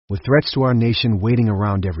With threats to our nation waiting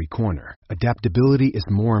around every corner, adaptability is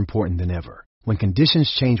more important than ever. When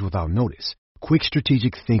conditions change without notice, quick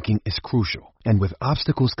strategic thinking is crucial. And with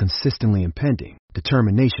obstacles consistently impending,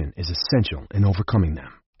 determination is essential in overcoming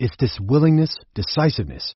them. It's this willingness,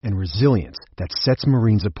 decisiveness, and resilience that sets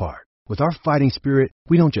Marines apart. With our fighting spirit,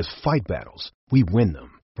 we don't just fight battles, we win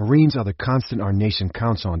them. Marines are the constant our nation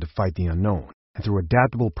counts on to fight the unknown. And through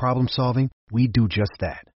adaptable problem solving, we do just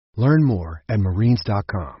that. Learn more at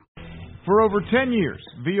Marines.com. For over 10 years,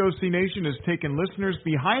 VOC Nation has taken listeners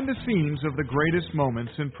behind the scenes of the greatest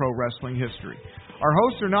moments in pro wrestling history. Our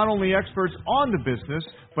hosts are not only experts on the business,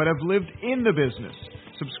 but have lived in the business.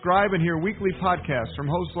 Subscribe and hear weekly podcasts from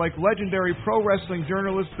hosts like legendary pro wrestling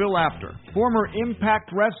journalist Bill Apter, former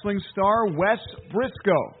Impact Wrestling star Wes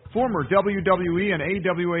Briscoe, former WWE and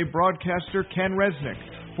AWA broadcaster Ken Resnick,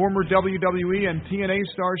 former WWE and TNA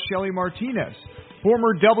star Shelly Martinez,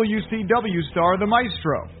 former WCW star The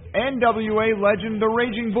Maestro, NWA legend The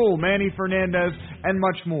Raging Bull Manny Fernandez, and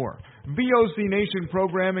much more. VOC Nation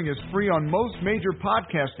programming is free on most major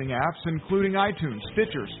podcasting apps, including iTunes,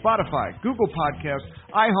 Stitcher, Spotify, Google Podcasts,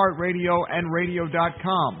 iHeartRadio, and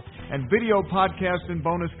Radio.com. And video podcast and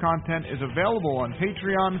bonus content is available on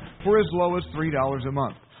Patreon for as low as $3 a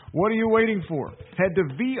month. What are you waiting for? Head to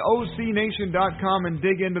VOCNation.com and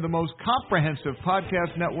dig into the most comprehensive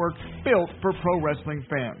podcast network built for pro wrestling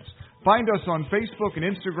fans. Find us on Facebook and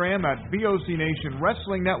Instagram at VOC Nation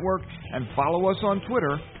Wrestling Network and follow us on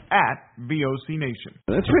Twitter at VOC Nation.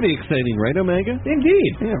 That's pretty exciting, right, Omega?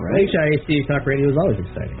 Indeed. Yeah, right. HIAC Talk Radio is always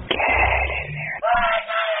exciting.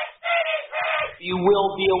 You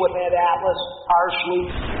will deal with Ed Atlas harshly.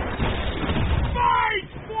 Fight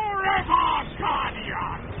forever,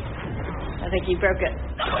 Guardian! I think you broke it.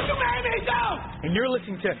 That's what you made me do! And you're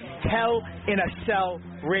listening to Hell in a Cell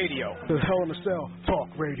Radio. The Hell in a Cell Talk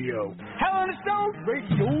Radio. Hell in a Cell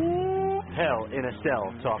Radio. Hell in a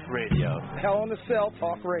Cell Talk Radio. Hell in a Cell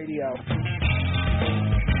Talk Radio.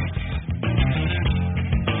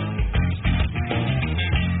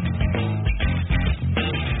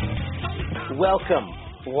 Welcome,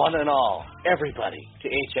 one and all, everybody, to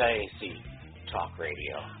HIAC Talk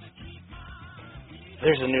Radio.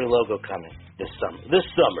 There's a new logo coming this summer. This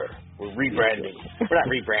summer, we're rebranding. We're not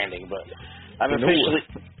rebranding, but I'm officially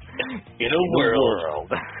in a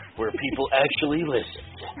world where people actually listen.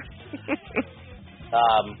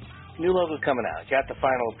 New logo coming out. Got the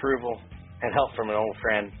final approval and help from an old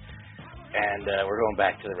friend, and we're going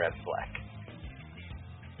back to the red and black.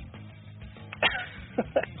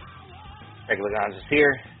 Greg Lagans is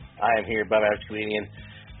here. I am here, Bob Average Comedian.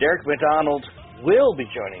 Derek McDonald will be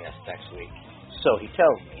joining us next week. So he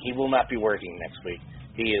tells me he will not be working next week.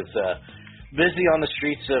 He is busy on the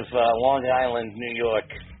streets of Long Island, New York,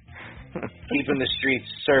 keeping the streets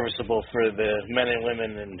serviceable for the men and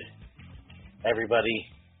women and everybody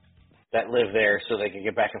that live there so they can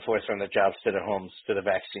get back and forth from their jobs to their homes to the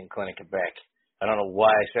vaccine clinic and back. I don't know why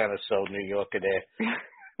I sounded so New York today.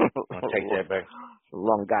 I'll take that back.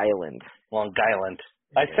 Long Island. Long Island.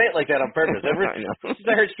 I say it like that on purpose. Since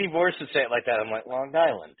I heard Steve Morrison say it like that, I'm like, Long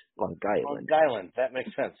Island. Long Island. Long Island. That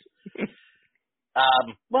makes sense.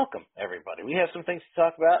 Welcome, everybody. We have some things to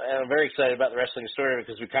talk about, and I'm very excited about the wrestling story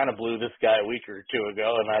because we kind of blew this guy a week or two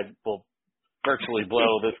ago, and I will virtually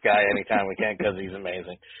blow this guy anytime we can because he's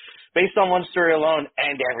amazing. Based on one story alone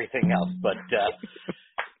and everything else. But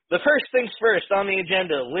the first things first on the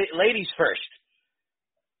agenda, ladies first.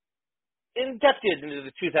 Inducted into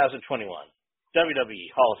the 2021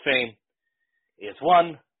 WWE Hall of Fame is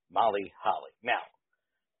one Molly Holly. Now,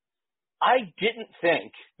 I didn't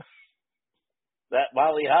think that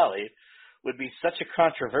Molly Holly would be such a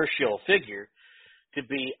controversial figure to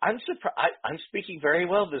be. I'm speaking very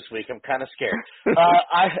well this week. I'm kind of scared.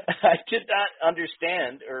 I did not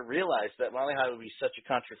understand or realize that Molly Holly would be such a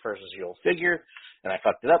controversial figure, and I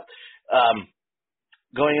fucked it up.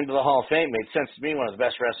 Going into the Hall of Fame made sense to me. One of the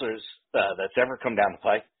best wrestlers that's ever come down the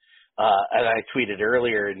pike. And I tweeted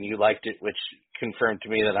earlier, and you liked it, which confirmed to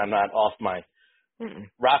me that I'm not off my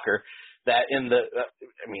rocker, that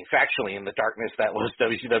factually in the darkness that was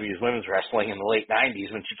WCW's women's wrestling in the late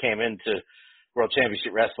 90s when she came into World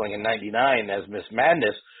Championship Wrestling in 99 as Miss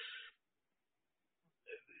Madness,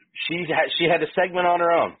 she had a segment on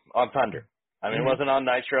her own on Thunder. It wasn't on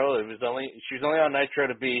Nitro. She was only on Nitro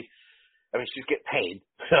to be, she's getting paid,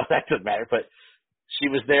 so that doesn't matter, but she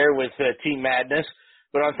was there with Team Madness.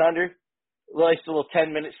 But on Thunder, a little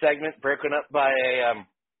 10-minute segment broken up by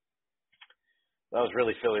that was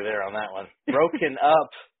really Philly there on that one, broken up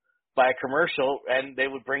by a commercial, and they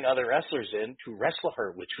would bring other wrestlers in to wrestle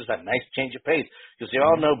her, which was a nice change of pace. Because you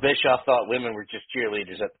all know Bischoff thought women were just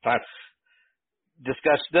cheerleaders at the time.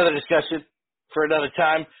 another discussion for another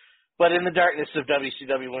time. But in the darkness of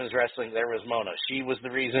WCW Women's Wrestling, there was Mona. She was the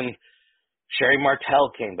reason Sherry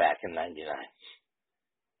Martel came back in '99.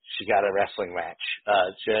 She got a wrestling match.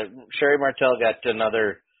 Sherry Martel got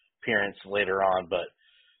another appearance later on, but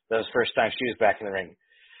that was the first time she was back in the ring.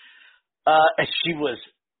 And she was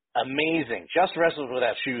amazing. Just wrestled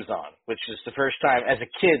without shoes on, which is the first time as a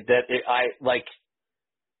kid that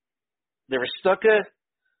there was Stuka,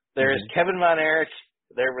 there was Kevin Von Erich,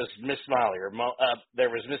 there was Miss Molly, there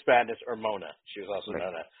was Miss Madness or Mona. She was also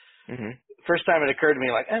known as. Mm-hmm. First time it occurred to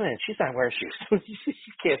me, like, oh man, she's not wearing shoes.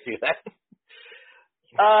 You can't do that.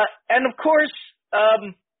 And of course,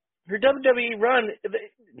 her WWE run,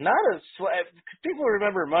 people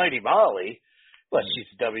remember Mighty Molly, but she's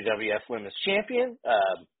a WWF Women's Champion.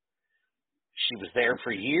 She was there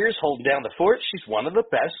for years, holding down the fort. She's one of the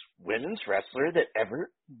best women's wrestlers that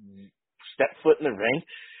ever stepped foot in the ring.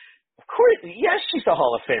 Of course, yes, she's a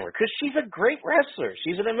Hall of Famer because she's a great wrestler.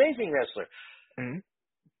 She's an amazing wrestler. Mm-hmm.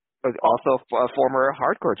 Also a former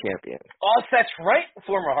hardcore champion. Oh, that's right,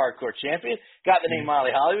 former hardcore champion. Got the name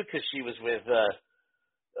Molly Holly because she was with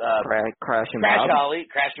Crash and Bob.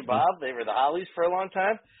 Crash and Bob. They were the Hollies for a long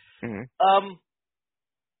time. Mm-hmm.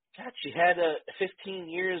 God, she had 15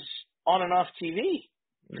 years on and off TV.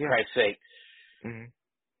 For Christ's sake. Mm-hmm.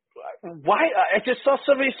 Why? I just saw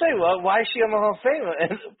somebody say, "Well, why is she on the Hall of Fame?"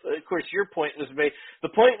 And of course, your point was made. The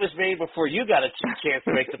point was made before you got a chance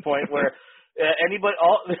to make the point where.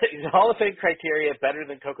 The Hall of Fame criteria better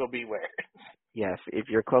than Coco Beware. Yes, if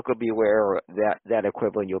you're Coco Beware or that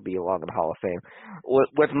equivalent, you'll be along in the Hall of Fame.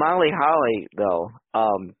 With Molly Holly, though,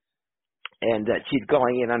 and she's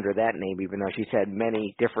going in under that name, even though she's had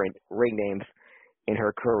many different ring names in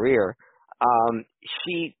her career,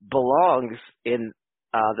 she belongs in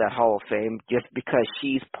that Hall of Fame just because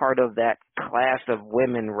she's part of that class of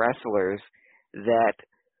women wrestlers that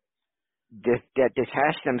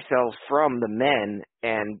detached themselves from the men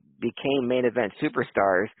and became main event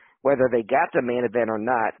superstars, whether they got the main event or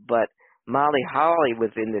not. But Molly Holly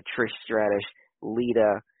was in the Trish Stratus,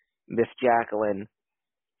 Lita, Miss Jacqueline,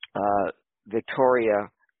 Victoria,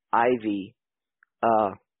 Ivy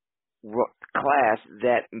class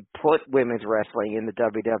that put women's wrestling in the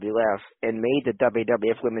WWF and made the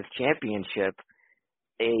WWF Women's Championship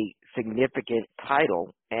a significant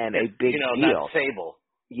title and a big deal. Not Sable.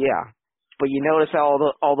 Yeah. But you notice all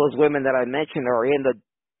those women that I mentioned are in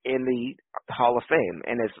the Hall of Fame,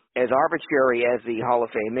 and as arbitrary as the Hall of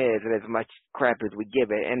Fame is, and as much crap as we give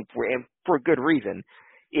it, and for good reason,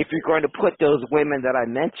 if you're going to put those women that I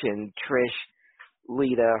mentioned, Trish,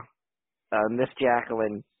 Lita, Miss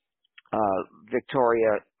Jacqueline,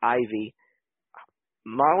 Victoria, Ivy,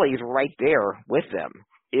 Molly's right there with them.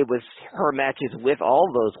 It was her matches with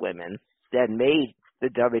all those women that made the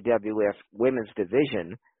WWF Women's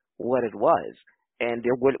Division what it was, and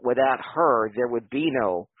without her, there would be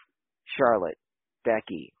no Charlotte,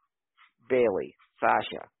 Becky, Bayley,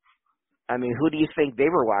 Sasha. I mean, who do you think they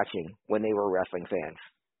were watching when they were wrestling fans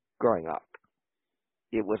growing up?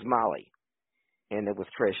 It was Molly, and it was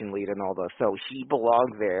Trish and Lita and all those. So she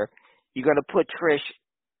belongs there. You're going to put Trish,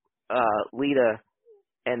 Lita,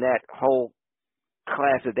 and that whole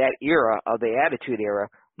class of that era, of the Attitude Era.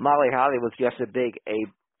 Molly Holly was just as big a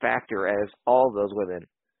factor as all those women.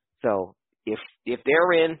 So if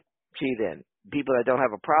they're in, she's in. People that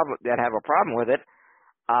have a problem with it,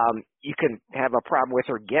 you can have a problem with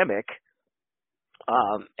her gimmick,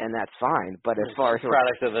 and that's fine. But as far as her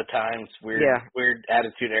product of the times, weird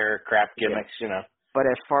Attitude Era crap gimmicks, But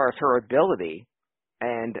as far as her ability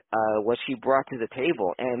and what she brought to the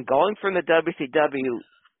table, and going from the WCW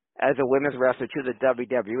as a women's wrestler to the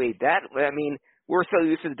WWE, we're so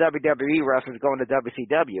used to the WWE wrestlers going to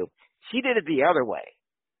WCW. She did it the other way.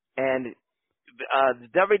 And the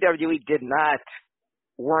WWE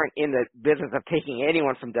weren't in the business of taking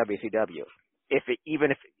anyone from WCW.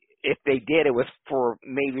 Even if they did, it was for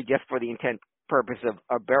maybe just for the intent purpose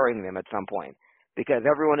of burying them at some point. Because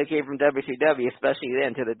everyone who came from WCW, especially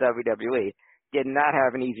then to the WWE, did not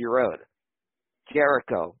have an easy road.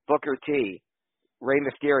 Jericho, Booker T, Rey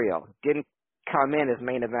Mysterio didn't come in as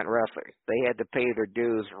main event wrestlers. They had to pay their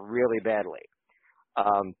dues really badly.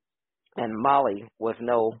 And Molly was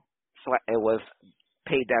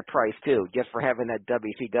paid that price too, just for having that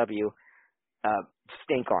WCW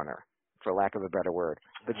stink on her, for lack of a better word.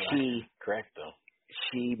 But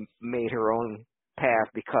she made her own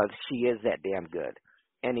path because she is that damn good.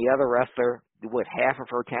 Any other wrestler with half of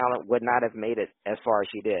her talent would not have made it as far as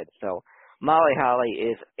she did. So Molly Holly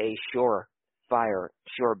is a sure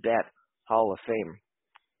bet Hall of Fame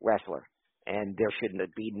wrestler. And there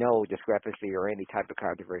shouldn't be no discrepancy or any type of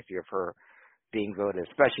controversy of her being voted,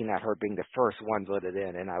 especially not her being the first one voted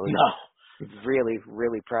in. And I was really,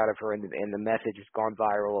 really proud of her, and the message has gone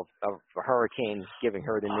viral of Hurricane giving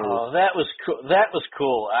her the news. Oh, that was cool. That was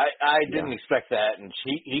cool. I didn't expect that, and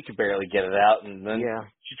he could barely get it out, and then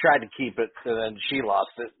she tried to keep it, and then she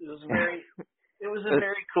lost it. It was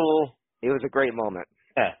very cool. It was a great moment.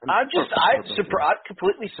 Yeah. I'm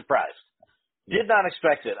completely surprised. Did not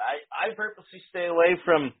expect it. I purposely stay away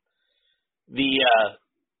from the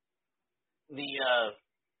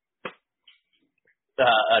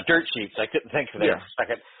dirt sheets. I couldn't think of it for a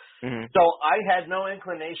second. Mm-hmm. So I had no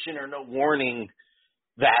inclination or no warning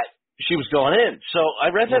that she was going in. So I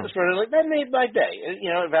read that this morning, like, that made my day.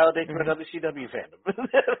 You know, it validates my WCW fandom.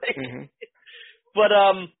 But,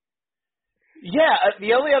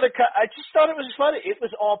 the only other I just thought it was funny. It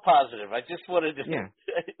was all positive. I just wanted to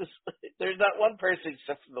there's not one person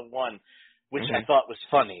except for the one, which I thought was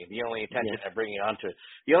funny, the only intention of bringing it onto it.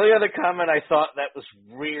 The only other comment I thought that was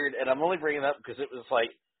weird, and I'm only bringing it up because it was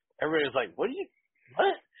like, everybody was like, what?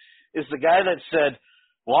 Is the guy that said,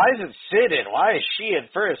 why is it Sid in? Why is she in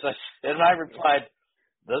first? And I replied,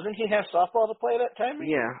 doesn't he have softball to play that time?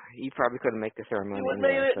 Yeah, he probably couldn't make the ceremony. He wouldn't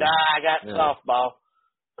make it? So. Nah, I got softball.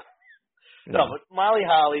 No, but Molly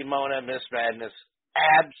Holly, Mona, Miss Madness,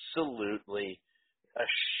 absolutely a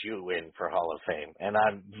shoo-in for Hall of Fame, and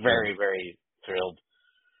I'm very, very thrilled.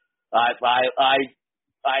 I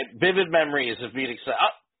vivid memories of meeting.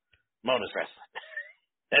 Mona's wrestling.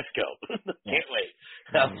 Let's go. Can't wait.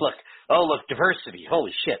 Look, diversity.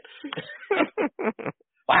 Holy shit.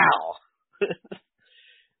 Wow.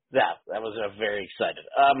 That was very excited.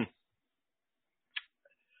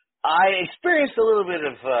 I experienced a little bit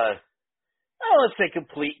of, let's say,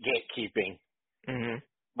 complete gatekeeping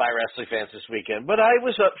by wrestling fans this weekend. But I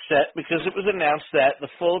was upset because it was announced that the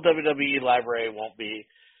full WWE library won't be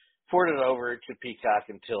ported over to Peacock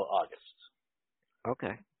until August.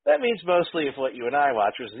 Okay. That means mostly if what you and I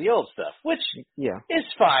watch was the old stuff, which is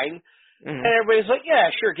fine. And everybody's like, yeah,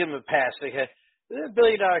 sure, give them a pass. They had a $1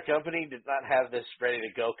 billion company did not have this ready to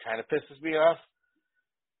go, kind of pisses me off.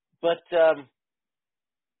 But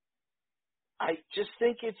I just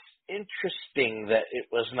think it's interesting that it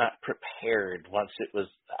was not prepared once it was.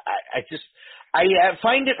 I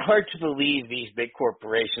find it hard to believe these big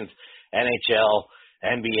corporations, NHL,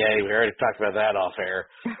 NBA, we already talked about that off air.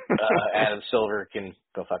 Adam Silver can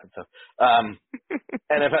go fuck himself.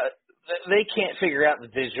 And if they can't figure out the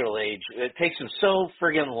digital age, it takes them so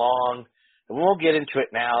friggin' long. And we won't get into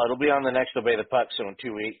it now. It'll be on the next Obey the Puck, so in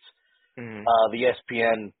 2 weeks. The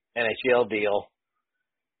ESPN NHL deal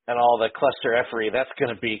and all the cluster effery that's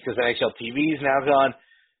going to be because NHL TV is now gone.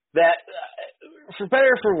 That, for better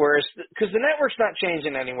or for worse, because the network's not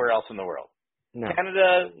changing anywhere else in the world. No.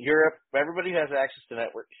 Canada, Europe, everybody who has access to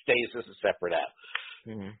network stays as a separate app.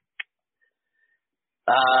 And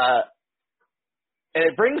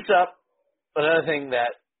it brings up another thing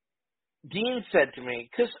that Dean said to me,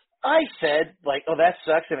 because I said, like, oh, that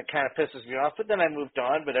sucks, and it kind of pisses me off, but then I moved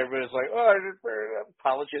on, but everybody was like, oh, I'm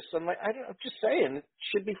apologist. I'm like, I'm just saying, it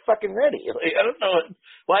should be fucking ready. Like, I don't know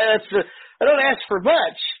why I don't ask for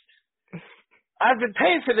much. I've been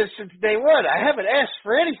paying for this since day one. I haven't asked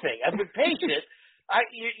for anything. I've been patient.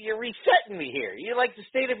 You're resetting me here. You're like the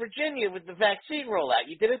state of Virginia with the vaccine rollout.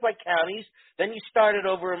 You did it by counties, then you started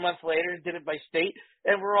over a month later and did it by state,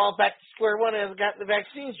 and we're all back to square one and haven't gotten the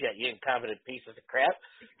vaccines yet, you incompetent pieces of crap.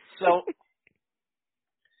 So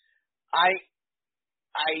I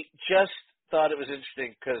just thought it was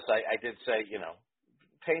interesting because I did say,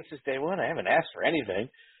 paying since day one, I haven't asked for anything.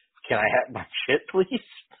 Can I have my shit, please?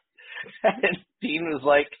 And Dean was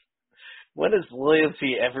like, when has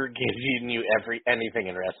loyalty ever given you anything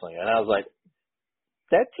in wrestling? And I was like,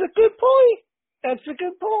 that's a good point. That's a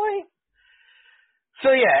good point.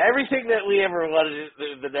 So, yeah, everything that we ever wanted,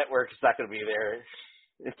 the network is not going to be there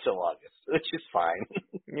until August, which is fine.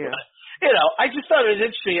 Yeah. But, I just thought it was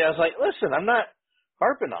interesting. I was like, listen, I'm not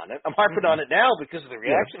harping on it. I'm harping on it now because of the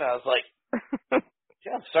reaction. I was like,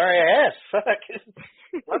 yeah, I'm sorry I asked. Fuck.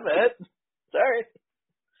 My bad. Sorry.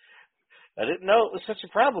 I didn't know it was such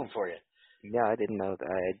a problem for you. Yeah, I didn't know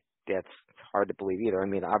that. That's hard to believe either. I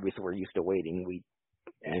mean, obviously we're used to waiting.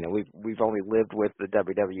 We've only lived with the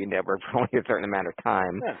WWE network for only a certain amount of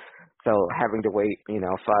time. Yeah. So having to wait, 5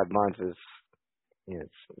 months is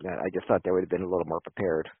I just thought they would have been a little more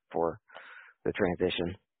prepared for the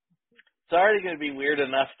transition. It's already going to be weird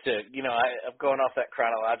enough to, I'm going off that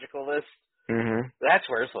chronological list. That's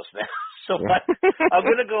worthless now. So I'm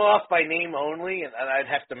going to go off by name only, and I'd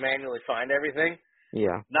have to manually find everything.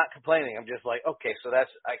 Yeah. Not complaining. I'm just like, okay, so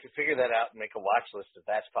I can figure that out and make a watch list if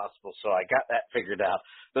that's possible. So I got that figured out.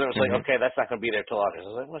 Then it was like, okay, that's not going to be there till August. I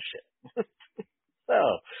was like, well, shit.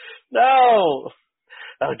 No.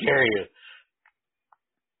 How dare you?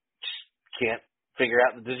 Just can't figure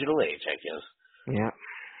out the digital age, I guess. Yeah.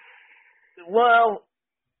 Well,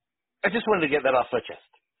 I just wanted to get that off my chest.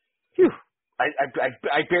 Phew.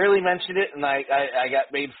 I barely mentioned it, and I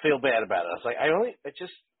got made feel bad about it. I was like,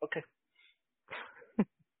 okay.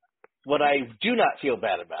 What I do not feel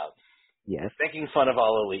bad about, making fun of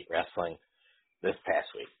All Elite Wrestling this past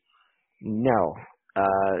week. No.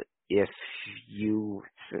 If you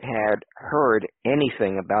had heard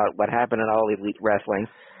anything about what happened in All Elite Wrestling,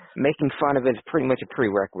 making fun of it is pretty much a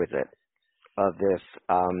prerequisite of this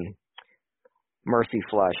mercy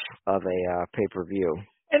flush of a pay-per-view.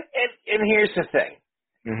 And here's the thing.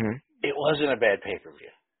 Mm-hmm. It wasn't a bad pay-per-view.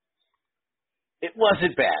 It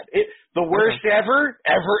wasn't bad. The worst ever?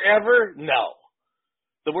 No.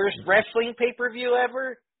 The worst wrestling pay-per-view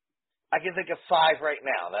ever? I can think of 5 right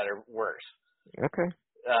now that are worse. Okay.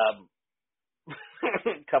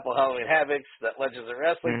 A couple Halloween Havocs, that Legends of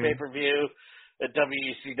Wrestling pay-per-view, the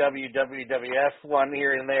WCW, WWF one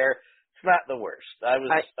here and there. It's not the worst. I was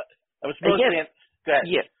mostly... Go ahead.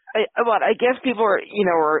 Yeah. I guess people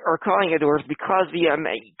are calling it worse because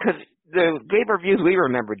the pay-per-views we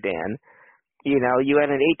remember, Dan, you had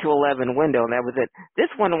an 8 to 11 window and that was it. This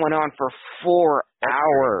one went on for 4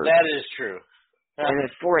 hours. That is true. And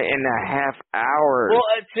it's 4.5 hours. Well,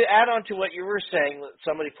 to add on to what you were saying, what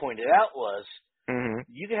somebody pointed out was,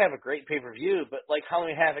 you can have a great pay-per-view, but like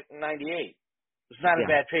Halloween Havoc in 98, it's not a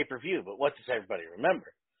bad pay-per-view, but what does everybody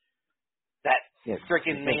remember? That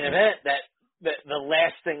freaking main event, the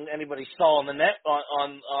last thing anybody saw on the net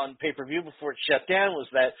on pay-per-view before it shut down was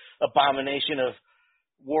that abomination of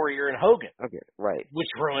Warrior and Hogan. Okay, right. Which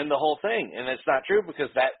ruined the whole thing. And it's not true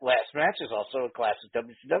because that last match is also a classic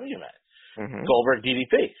WCW match. Goldberg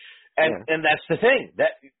DDP. And that's the thing.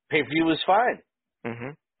 That pay-per-view was fine.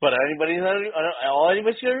 But all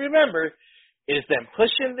anybody's going to remember is them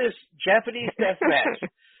pushing this Japanese death match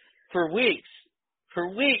for weeks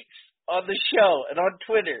on the show and on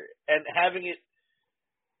Twitter and having it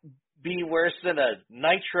be worse than a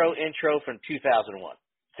Nitro intro from 2001.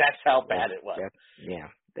 That's how bad it was.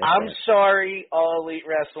 I'm sorry, All Elite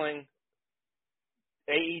Wrestling,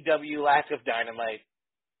 AEW lack of Dynamite.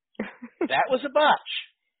 That was a botch.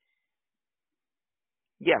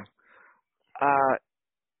 Yeah.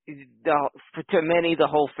 To many, the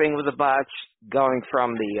whole thing was a botch. Going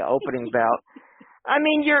from the opening bout. I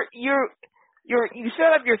mean, you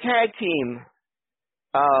set up your tag team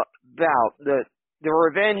bout, the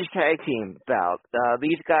Revenge tag team bout.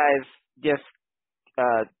 These guys just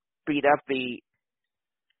beat up the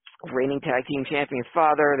reigning tag team champion's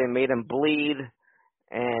father. They made him bleed,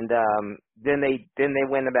 and then they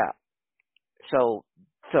win the bout. So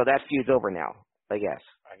that feud's over now, I guess.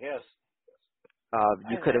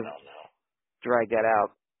 You could have dragged that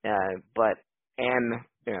out, but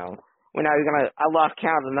we're not gonna. I lost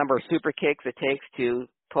count of the number of super kicks it takes to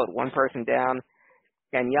put one person down,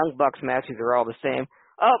 and Young Bucks matches are all the same.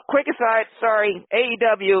 Oh, quick aside, sorry,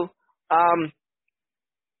 AEW.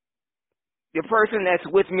 The person that's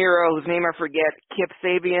with Miro, whose name I forget, Kip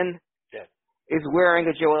Sabian, is wearing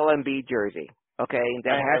a Joel Embiid jersey. Okay,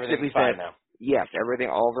 that has to be said. Now. Yes, everything,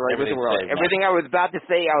 all the right with the world. Everything I was about to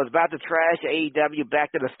say, I was about to trash AEW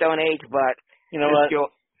back to the Stone Age, but you know what?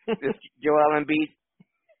 This Joel Embiid.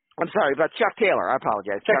 I'm sorry, about Chuck Taylor. I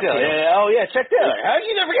apologize. Chuck Taylor. Yeah, Chuck Taylor. How did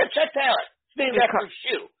you never get Chuck Taylor? His name's after a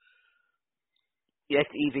shoe. Yeah,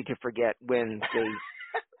 it's easy to forget when they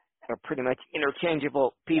are pretty much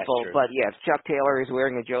interchangeable people. But yes, Chuck Taylor is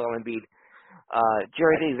wearing a Joel Embiid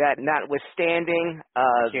jersey. That notwithstanding,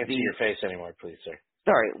 can't see your face anymore, please, sir.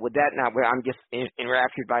 Sorry, with that not, I'm just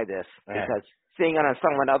enraptured by this because seeing on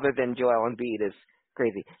someone other than Joel Embiid is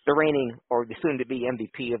crazy. The reigning or the soon-to-be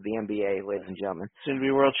MVP of the NBA, ladies and gentlemen. Soon-to-be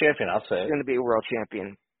world champion, I'll say. Soon-to-be world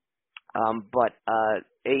champion. But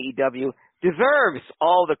AEW deserves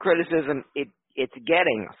all the criticism it's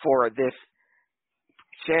getting for this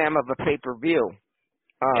sham of a pay-per-view.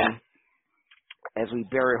 As we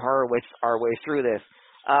bury our way through this.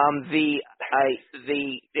 They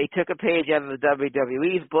took a page out of the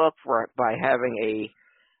WWE's book by having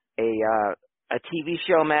a TV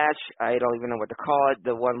show match. I don't even know what to call it.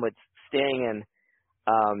 The one with Sting and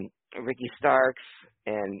Ricky Starks,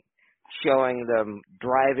 and showing them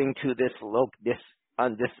driving to this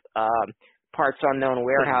parts unknown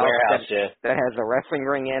warehouse that has a wrestling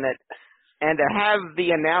ring in it, and to have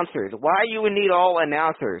the announcers. Why you would need all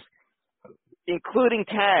announcers, including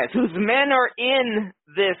Taz, whose men are in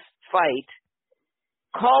this fight,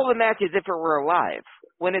 call the match as if it were live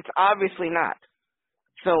when it's obviously not.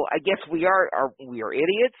 So I guess we are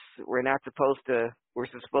idiots. We're not supposed to. We're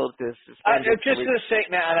supposed to suspend. I'm just going to say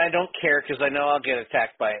now, and I don't care because I know I'll get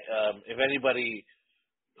attacked by if anybody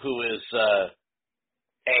who is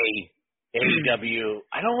AEW.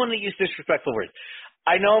 I don't want to use disrespectful words.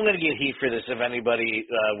 I know I'm going to get heat for this if anybody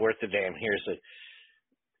worth the damn hears it.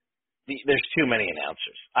 There's too many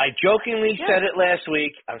announcers. I jokingly said it last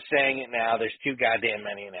week. I'm saying it now. There's too goddamn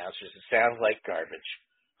many announcers. It sounds like garbage.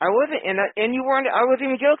 I wasn't, and you weren't. I wasn't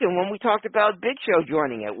even joking when we talked about Big Show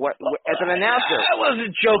joining it. As an announcer? I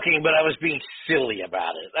wasn't joking, but I was being silly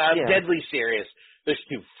about it. I'm deadly serious. There's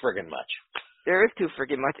too friggin' much. There is too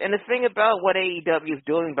friggin' much. And the thing about what AEW is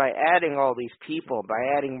doing by adding all these people,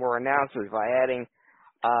 by adding more announcers, by adding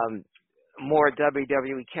more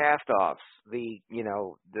WWE cast-offs, the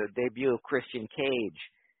debut of Christian Cage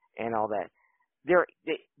and all that,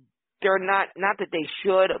 they're not that they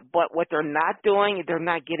should, but what they're not doing, they're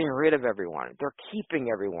not getting rid of everyone. They're keeping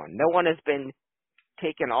everyone. No one has been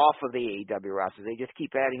taken off of the AEW roster. They just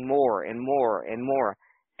keep adding more and more and more,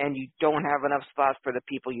 and you don't have enough spots for the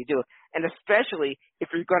people you do. And especially if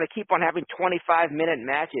you're going to keep on having 25-minute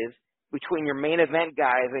matches between your main event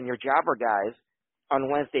guys and your jobber guys on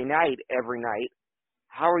Wednesday night every night,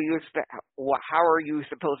 how are you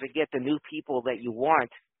supposed to get the new people that you want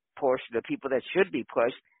pushed, the people that should be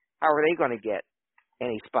pushed? How are they going to get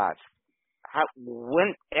any spots?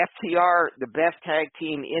 When FTR, the best tag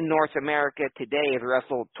team in North America today, has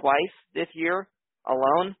wrestled twice this year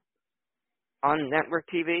alone on network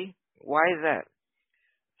TV, why is that?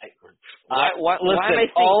 Why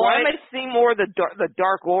am I seeing more of the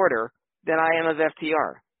Dark Order than I am of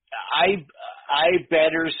FTR? I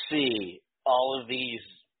better see all of these.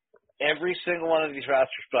 Every single one of these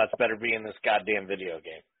roster spots better be in this goddamn video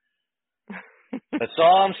game. That's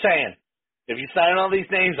all I'm saying. If you sign all these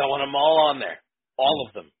names, I want them all on there. All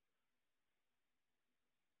of them.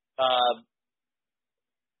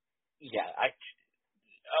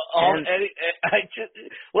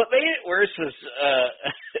 What made it worse was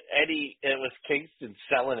Eddie. It was Kingston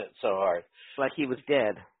selling it so hard, like he was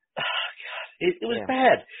dead. Oh, God, it was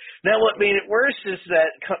bad. Now, what made it worse is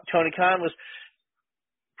that Tony Khan was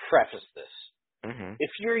preface this. Mm-hmm.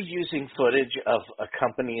 If you're using footage of a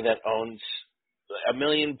company that owns $1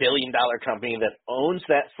 billion company that owns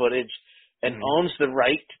that footage and owns the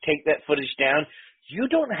right to take that footage down, you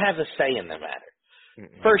don't have a say in the matter.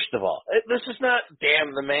 First of all, this is not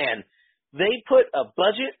damn the man. They put a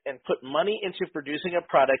budget and put money into producing a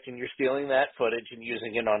product, and you're stealing that footage and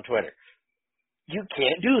using it on Twitter. You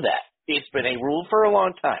can't do that. It's been a rule for a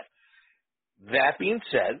long time. That being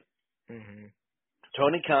said,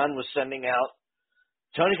 Tony Khan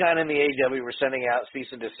and the AEW were sending out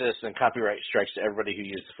cease and desist and copyright strikes to everybody who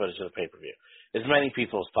used the footage of the pay-per-view. As many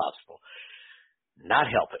people as possible. Not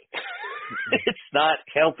helping. It's not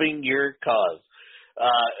helping your cause.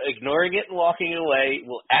 Ignoring it and walking away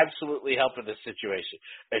will absolutely help in this situation.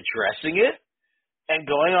 Addressing it and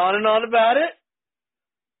going on and on about it,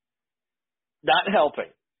 not helping.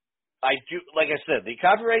 I do, like I said, the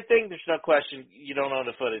copyright thing, there's no question you don't own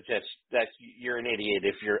the footage. That's you're an idiot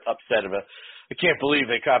if you're upset about. I can't believe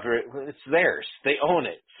they copyright. It's theirs. They own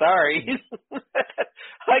it. Sorry.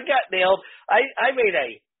 I got nailed. I made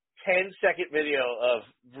a 10-second video of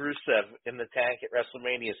Rusev in the tank at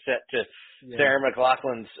WrestleMania set to Sarah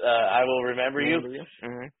McLachlan's I Will Remember You.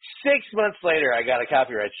 6 months later, I got a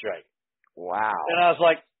copyright strike. Wow. And I was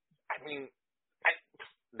like,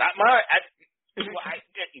 not mine.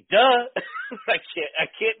 Duh. I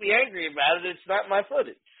can't be angry about it. It's not my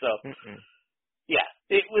footage. So, yeah,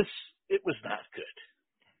 it was not good.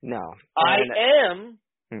 No.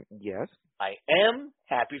 Yes. I am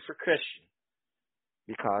happy for Christian.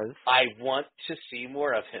 Because? I want to see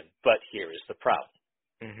more of him. But here is the problem.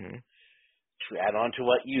 To add on to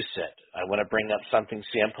what you said, I want to bring up something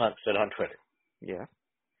CM Punk said on Twitter. Yeah.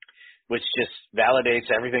 Which just validates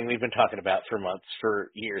everything we've been talking about for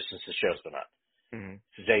years since the show's been on.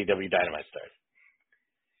 Since AEW Dynamite started.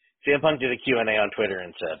 CM Punk did a Q&A on Twitter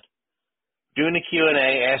and said, doing a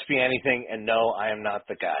Q&A, ask me anything, and no, I am not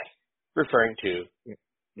the guy. Referring to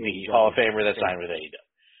the Hall of Famer that signed with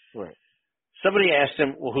AEW. Right. Somebody asked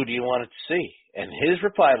him, well, who do you want to see? And his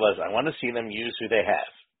reply was, I want to see them use who they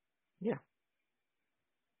have. Yeah.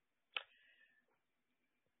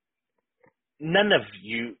 None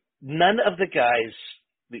of the guys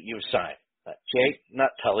that you've signed, not Jake,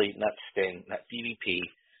 not Tully, not Sting, not DDP,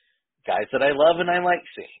 guys that I love and I like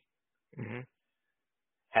seeing,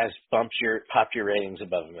 has popped your ratings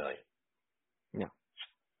above 1 million. No.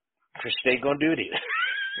 Chris ain't gonna do it either.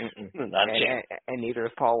 Not a chance. And neither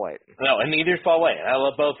is Paul White. No, and neither is Paul White. I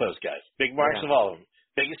love both those guys. Big marks of all of them.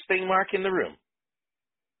 Biggest thing mark in the room.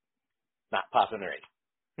 Not popping the radio.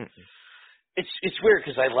 It's weird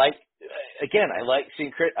because I like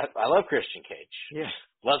seeing I love Christian Cage. Yeah.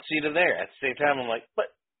 Love seeing him there. At the same time, I'm like, but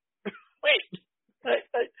wait.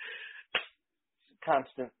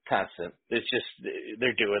 Constant. It's just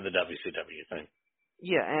they're doing the WCW thing.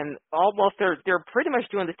 Yeah, and almost they're pretty much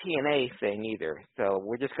doing the TNA thing either. So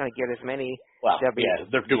we're just going to get as many. Well,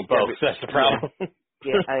 they're doing both. That's the problem.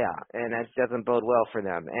 Yeah, and that doesn't bode well for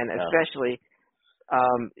them, and especially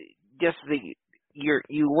just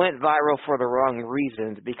you went viral for the wrong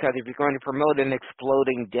reasons, because if you're going to promote an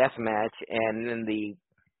exploding death match and then the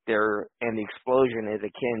explosion is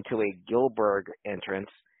akin to a Gilbert entrance,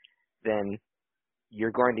 then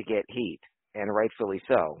you're going to get heat, and rightfully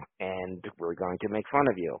so, and we're going to make fun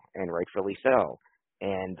of you, and rightfully so,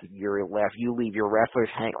 and you leave your wrestlers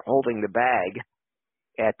holding the bag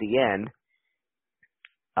at the end.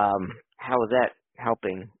 How is that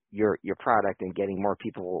helping your product and getting more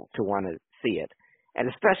people to want to see it? And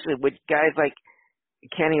especially with guys like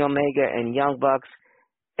Kenny Omega and Young Bucks,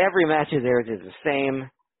 every match of theirs is the same.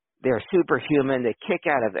 They're superhuman. They kick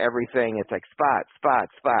out of everything. It's like spot,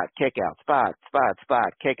 kick out, spot,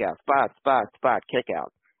 kick out, spot, kick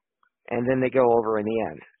out. And then they go over in the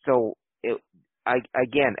end. So, if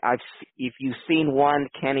you've seen one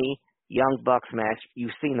Kenny Young Bucks match,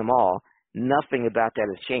 you've seen them all. Nothing about that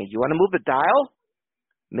has changed. You want to move the dial?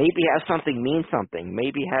 Maybe have something mean something.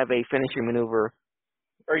 Maybe have a finishing maneuver.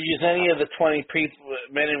 Or use any of the 20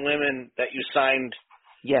 men and women that you signed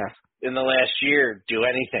in the last year. Do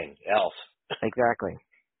anything else. Exactly.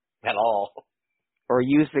 At all. Or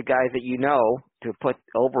use the guys that you know to put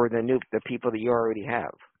over the people that you already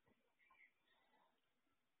have.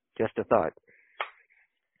 Just a thought.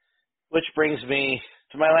 Which brings me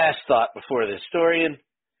to my last thought before this story in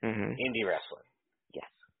indie wrestling. Yes.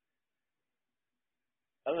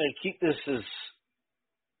 I'm going to keep this as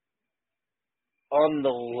on the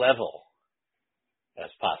level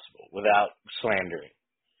as possible without slandering.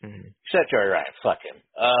 Except Joey Ryan. Fuck him.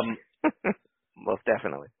 Most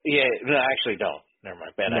definitely. Yeah, no, actually don't. Never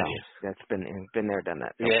mind. Bad idea. That's been there, done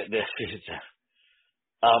that. Yeah,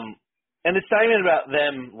 and it's not even about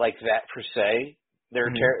them like that per se.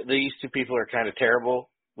 These two people are kind of terrible.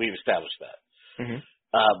 We've established that.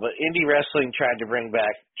 But indie wrestling tried to bring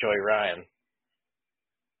back Joey Ryan.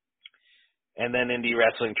 And then indie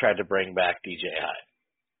wrestling tried to bring back DJ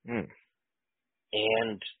Hyde.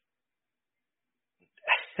 And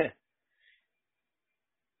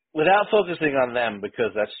without focusing on them,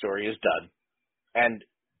 because that story is done. And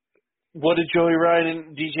what did Joey Ryan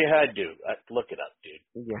and DJ Hyde do? Look it up, dude.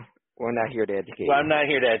 Yeah. We're not here to educate you. I'm not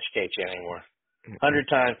here to educate you anymore. 100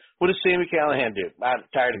 times. What does Sami Callihan do? I'm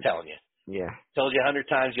tired of telling you. Yeah. Told you 100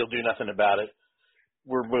 times, you'll do nothing about it.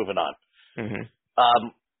 We're moving on.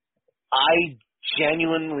 I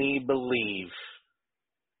genuinely believe,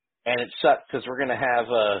 and it sucks because we're going to have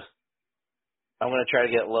I'm going to try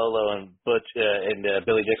to get Lolo and Butch and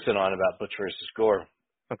Billy Dixon on about Butch versus Gore.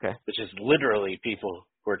 Okay. Which is literally people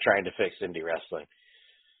who are trying to fix indie wrestling.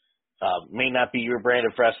 May not be your brand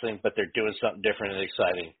of wrestling, but they're doing something different and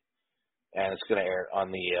exciting. And it's going to air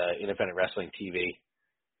on the Independent Wrestling TV.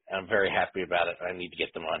 And I'm very happy about it. I need to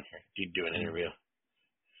get them on here to do an interview.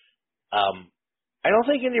 I don't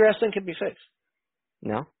think indie wrestling can be fixed.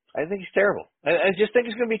 No? I think it's terrible. I just think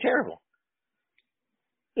it's going to be terrible.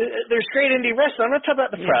 There's great indie wrestling. I'm not talking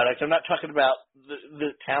about the product. I'm not talking about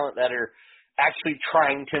the talent that are actually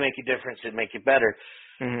trying to make a difference and make it better.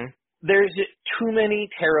 There's too many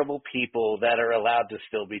terrible people that are allowed to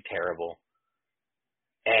still be terrible,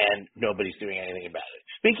 and nobody's doing anything about it.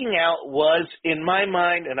 Speaking out was, in my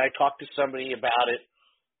mind, and I talked to somebody about it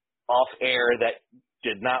off air that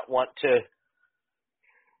did not want to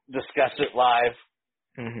discuss it live,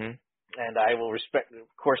 and I will respect, of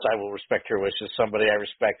course I will respect her wishes, somebody I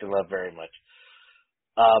respect and love very much.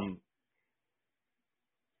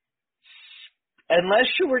 Unless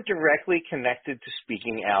you were directly connected to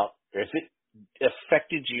speaking out, or if it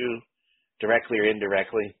affected you directly or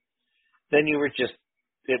indirectly, then you were just,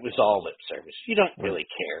 it was all lip service. You don't really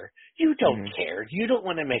care. You don't care. You don't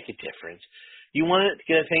want to make a difference. You want to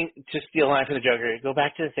get a thing, to steal a line from the Joker, go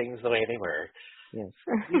back to the things the way they were. Yes.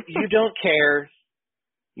 You don't care.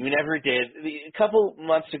 You never did. A couple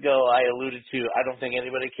months ago, I alluded to, I don't think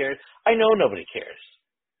anybody cares. I know nobody cares.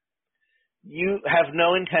 You have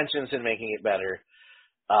no intentions in making it better.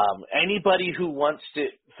 Anybody who wants to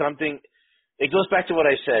something, it goes back to what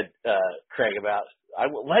I said, Craig, about I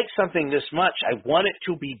like something this much. I want it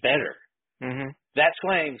to be better. That's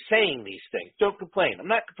why I'm saying these things. Don't complain. I'm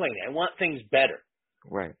not complaining. I want things better.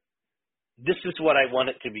 Right. This is what I want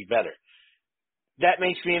it to be better. That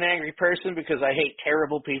makes me an angry person because I hate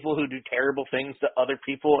terrible people who do terrible things to other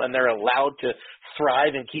people and they're allowed to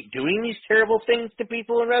thrive and keep doing these terrible things to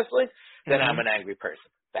people in wrestling. Then I'm an angry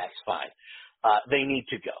person. That's fine. They need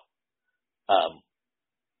to go.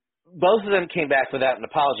 Both of them came back without an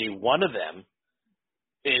apology. One of them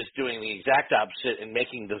is doing the exact opposite and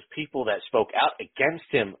making those people that spoke out against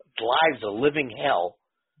him lives a living hell.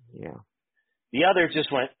 Yeah. The other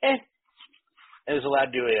just went, and is allowed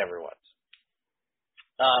to do whatever he wants.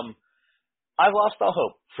 I've lost all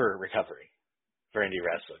hope for recovery for indie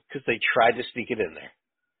wrestling because they tried to sneak it in there.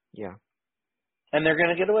 Yeah. And they're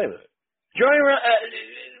going to get away with it.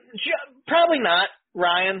 Probably not,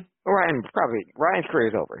 Ryan. Ryan's career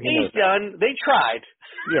is over. He's done. They tried.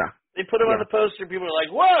 Yeah. They put him on the poster. People are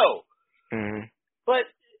like, whoa. Mm-hmm. But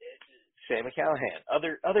Sami Callihan,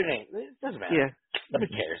 other names, it doesn't matter. Yeah.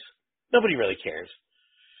 Nobody cares. Nobody really cares.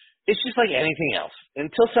 It's just like anything else.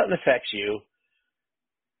 Until something affects you,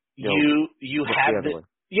 you have the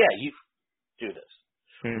you do this.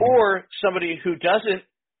 Mm-hmm. Or somebody who doesn't.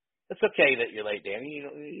 It's okay that you're late, Danny.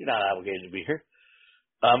 You're not obligated to be here.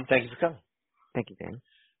 Thank you for coming. Thank you, Danny.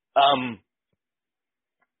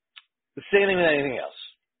 The same thing with anything else.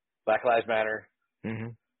 Black Lives Matter,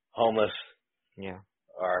 homeless,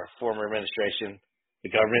 our former administration, the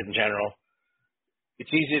government in general.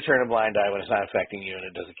 It's easy to turn a blind eye when it's not affecting you and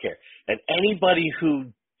it doesn't care. And anybody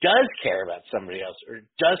who does care about somebody else or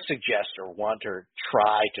does suggest or want or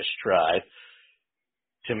try to strive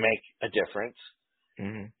to make a difference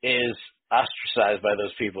is ostracized by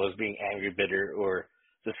those people as being angry, bitter, or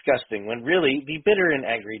disgusting, when really the bitter and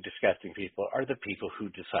angry, disgusting people are the people who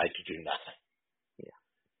decide to do nothing. Yeah.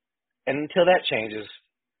 And until that changes,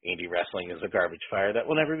 indie wrestling is a garbage fire that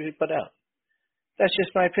will never be put out. That's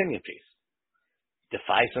just my opinion piece.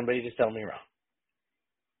 Defy somebody to tell me wrong.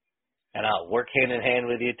 And I'll work hand in hand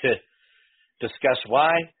with you to discuss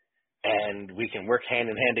why, and we can work hand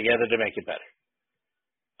in hand together to make it better.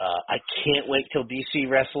 I can't wait till DC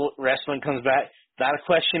wrestling comes back. It's not a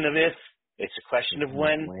question of if, it's a question of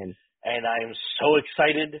when. And I am so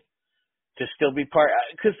excited to still be part,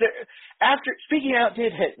 because after Speaking Out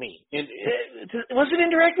did hit me. Was it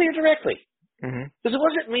indirectly or directly? Because it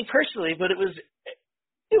wasn't me personally, but it was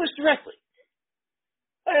directly.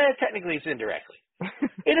 Technically, it's indirectly.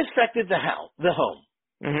 It affected the home.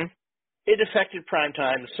 It affected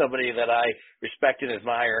Primetime. Somebody that I respect and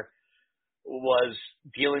admire was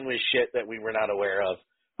dealing with shit that we were not aware of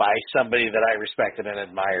by somebody that I respected and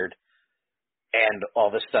admired, and all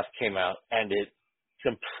this stuff came out, and it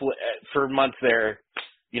for months there,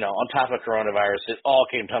 on top of coronavirus, it all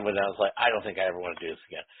came tumbling down. I was like, I don't think I ever want to do this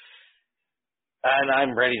again, and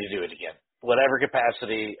I'm ready to do it again. Whatever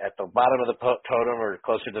capacity, at the bottom of the totem or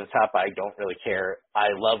closer to the top, I don't really care. I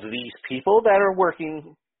love these people that are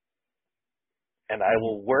working, and I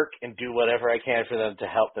will work and do whatever I can for them to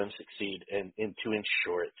help them succeed and to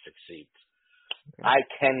ensure it succeeds. I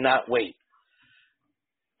cannot wait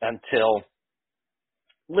until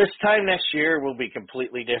this time next year will be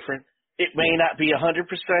completely different. It may not be 100%,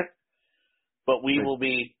 but it will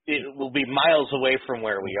be miles away from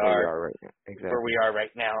where we are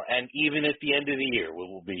right now. And even at the end of the year, we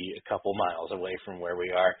will be a couple miles away from where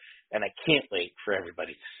we are. And I can't wait for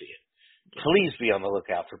everybody to see it. Please be on the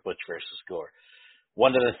lookout for Butch versus Gore.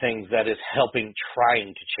 One of the things that is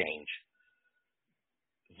trying to change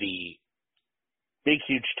the big,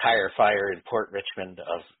 huge tire fire in Port Richmond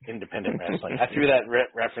of independent wrestling. I threw that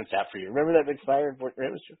reference out for you. Remember that big fire in Port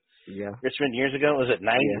Richmond? Yeah. Richmond years ago? Was it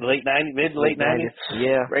late 90s, mid-late 90s?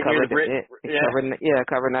 Yeah. Right near the Brit.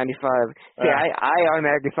 Covered 95. Yeah, I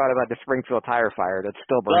automatically thought about the Springfield tire fire. That's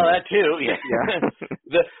still burning. Well, that too, yeah.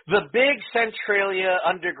 the big Centralia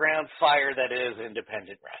underground fire that is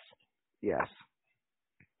independent wrestling. Yes.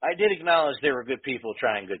 I did acknowledge there were good people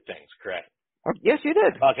trying good things, correct? Yes, you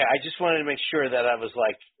did. Okay, I just wanted to make sure that I was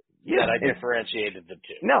that I differentiated the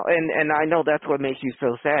two. No, and I know that's what makes you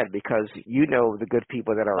so sad, because you know the good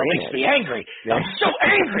people that are in it. It makes me angry. Yeah. I'm so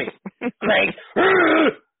angry, Greg.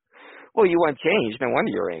 Well, you want change. No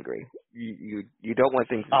wonder you're angry. You don't want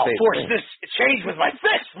things to stay. I'll force this change with my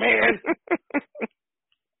fist, man.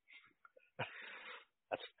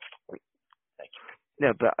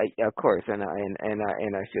 No, but of course, and I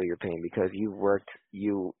feel your pain, because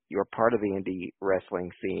you're part of the indie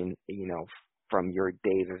wrestling scene, from your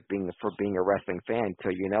days as being a wrestling fan,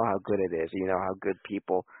 till you know how good it is, you know how good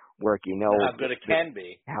people work, how good it can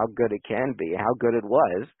be, how good it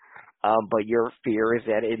was, But your fear is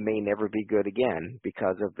that it may never be good again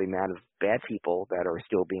because of the amount of bad people that are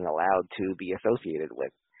still being allowed to be associated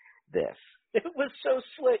with this. It was so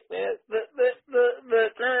slick, man. The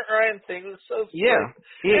Ryan thing was so slick. Yeah,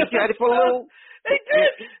 he tried to put a little. They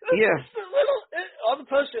did. Yeah. Just a little on the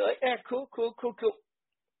poster, like, yeah, cool.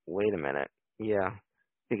 Wait a minute. Yeah,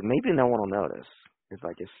 maybe no one will notice if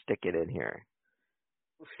I just stick it in here.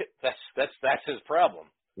 That's his problem.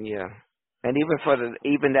 Yeah, and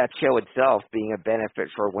even that show itself being a benefit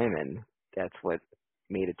for women, that's what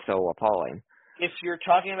made it so appalling. If you're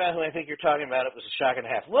talking about who I think you're talking about, it was a shock and a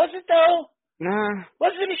half. Was it though? Nah.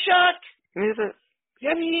 Was it a shock? Is it?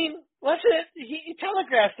 I mean, was it? He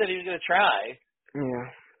telegraphed that he was going to try. Yeah.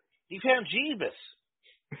 He found Jeebus.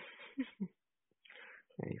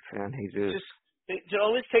 He found Jesus. It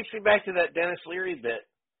always takes me back to that Dennis Leary bit,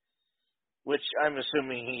 which I'm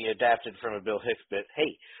assuming he adapted from a Bill Hicks bit.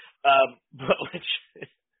 Hey, but which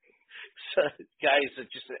guy is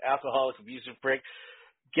just an alcoholic, abusive prick,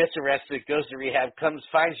 gets arrested, goes to rehab,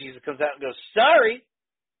 finds Jesus, comes out and goes, sorry.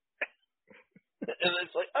 And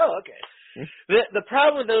it's like, oh, okay. The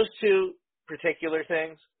problem with those two particular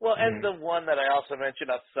things, well, and the one that I also mentioned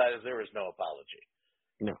outside is there was no apology.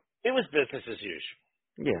 No. It was business as usual.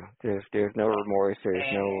 Yeah, there's no remorse,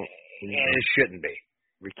 there's no... And it shouldn't be.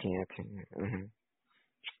 Recanting. Mm-hmm.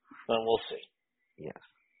 Well, we'll see. Yes.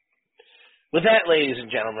 With that, ladies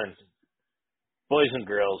and gentlemen, boys and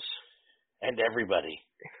girls, and everybody,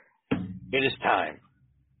 it is time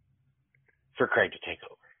for Craig to take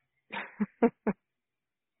over.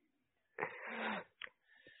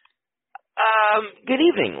 Good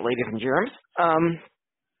evening, ladies and germs,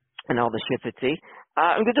 and all the shits at sea.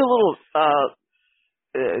 I'm going to do a little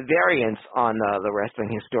variance on the Wrestling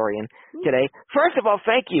Historian today. First of all,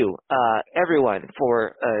 thank you, everyone,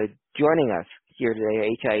 for joining us here today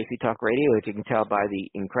at HIAC Talk Radio. As you can tell by the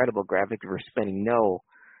incredible graphic, we're spending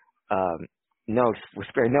we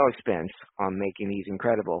spare no expense on making these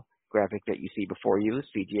incredible graphics that you see before you,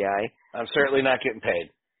 CGI. I'm certainly not getting paid.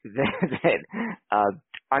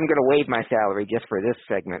 I'm going to waive my salary just for this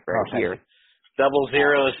segment right here.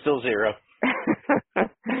 00 is still 0.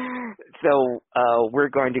 So we're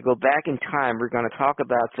going to go back in time. We're going to talk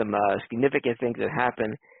about some significant things that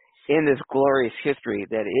happened in this glorious history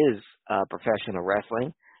that is professional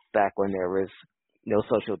wrestling, back when there was no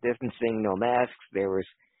social distancing, no masks. There was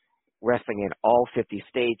wrestling in all 50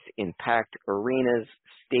 states, in packed arenas,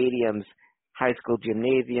 stadiums, high school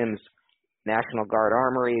gymnasiums, National Guard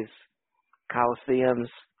armories, coliseums,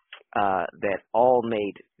 that all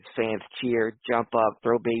made fans cheer, jump up,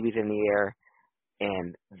 throw babies in the air,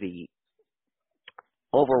 and the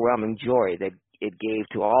overwhelming joy that it gave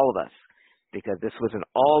to all of us, because this was an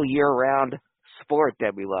all-year-round sport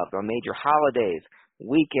that we loved. On major holidays,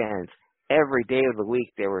 weekends, every day of the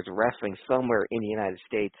week, there was wrestling somewhere in the United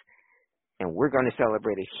States, and we're going to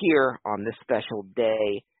celebrate it here on this special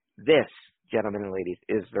day. This, gentlemen and ladies,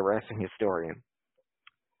 is the Wrestling Historian.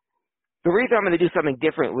 The reason I'm going to do something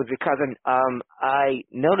different was because I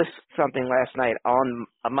noticed something last night on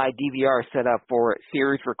my DVR set up for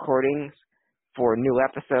series recordings for new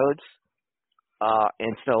episodes.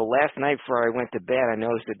 And so last night before I went to bed, I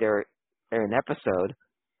noticed that there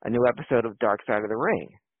a new episode of Dark Side of the Ring.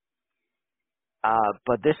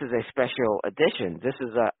 But this is a special edition. This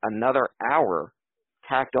is another hour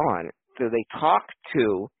tacked on. So they talk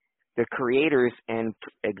to the creators and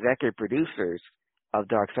executive producers of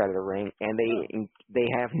Dark Side of the Ring, and they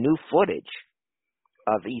have new footage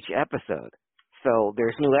of each episode. So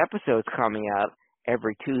there's new episodes coming out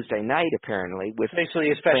every Tuesday night, apparently. With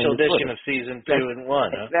basically a special edition of season 2 and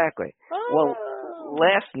 1. Huh? Exactly. Oh. Well,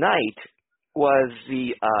 last night was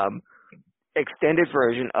the extended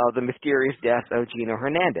version of the mysterious death of Gino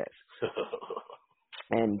Hernandez.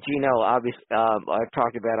 And Gino, obviously, I've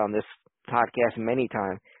talked about on this podcast many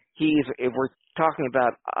times. If we're talking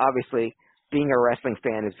about, obviously, being a wrestling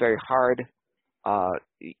fan is very hard,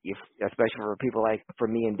 especially for people like for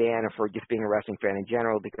me and Dan, or for just being a wrestling fan in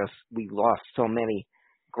general, because we lost so many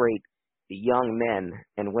great young men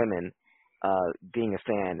and women being a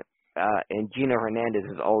fan. And Gino Hernandez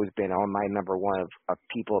has always been on my number one of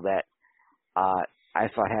people that I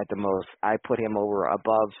thought had the most. I put him over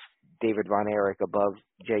above David Von Erich, above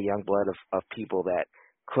Jay Youngblood, of people that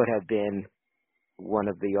could have been one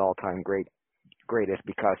of the all-time greatest,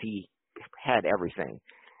 because he had everything,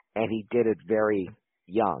 and he did it very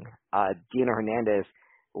young. Gino Hernandez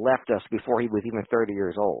left us before he was even 30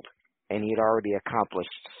 years old, and he had already accomplished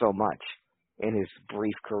so much in his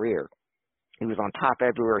brief career. He was on top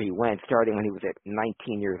everywhere he went, starting when he was at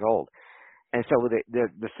 19 years old. And so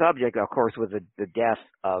the subject, of course, was the death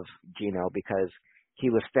of Gino, because he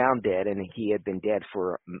was found dead, and he had been dead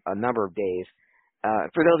for a number of days.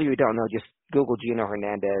 For those of you who don't know, just Google Gino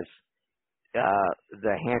Hernandez,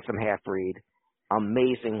 the handsome half-breed,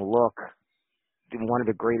 amazing look, one of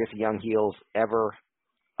the greatest young heels ever.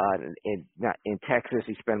 In Texas,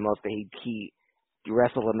 he spent most of he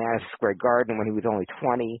wrestled in Madison Square Garden when he was only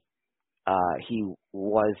 20. He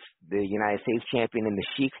was the United States champion in the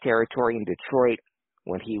Sheik's territory in Detroit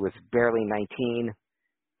when he was barely 19.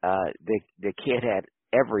 The kid had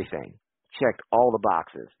everything, checked all the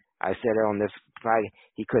boxes. I said on this fight,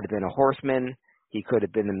 he could have been a horseman. He could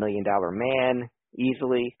have been the $1 Million Man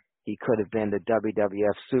easily. He could have been the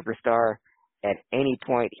WWF superstar. At any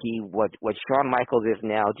point, what Shawn Michaels is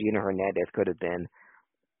now, Gino Hernandez could have been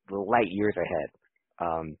light years ahead.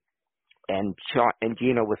 And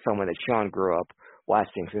Gino was someone that Shawn grew up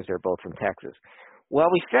watching since they're both from Texas. Well,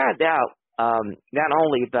 we found out not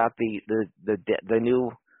only about the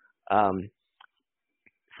new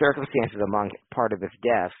circumstances among part of his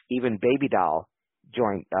death, even Baby Doll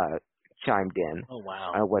chimed in. Oh,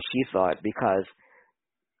 wow. On what she thought, because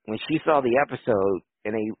when she saw the episode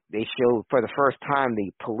and they showed for the first time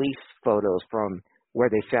the police photos from where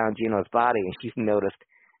they found Gino's body, and she noticed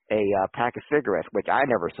a pack of cigarettes, which I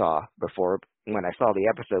never saw before when I saw the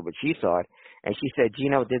episode, but she saw it, and she said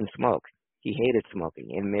Gino didn't smoke. He hated smoking,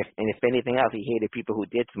 and if anything else, he hated people who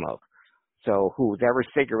did smoke. So whoever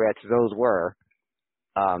cigarettes those were,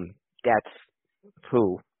 that's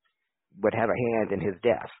who would have a hand in his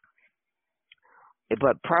death.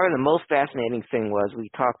 But probably the most fascinating thing was we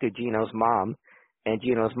talked to Gino's mom, and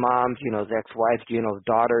Gino's mom, Gino's ex-wife, Gino's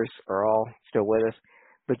daughters are all still with us.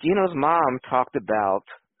 But Gino's mom talked about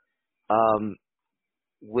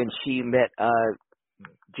when she met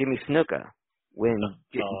Jimmy Snuka, when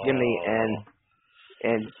Jimmy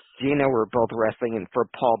and Gino were both wrestling for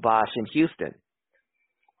Paul Bosch in Houston.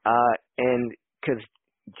 And because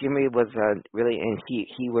Jimmy was really, and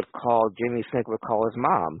Jimmy Snuka would call his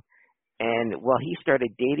mom. And, well, he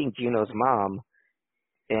started dating Gino's mom,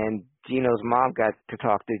 and Gino's mom got to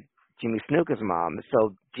talk to Jimmy Snuka's mom.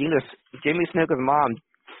 So Jimmy Snuka's mom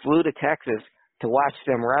flew to Texas to watch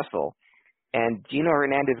them wrestle. And Gino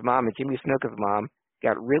Hernandez's mom and Jimmy Snuka's mom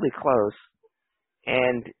got really close.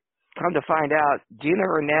 And come to find out, Gino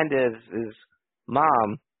Hernandez's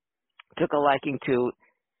mom took a liking to,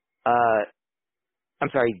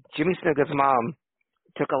 Jimmy Snuka's mom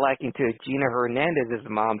took a liking to Gino Hernandez's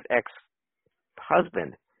mom's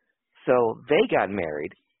ex-husband. So they got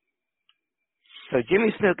married. So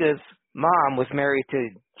Jimmy Snuka's mom was married to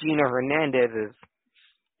Gino Hernandez's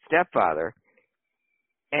stepfather.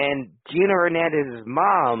 And Gino Hernandez's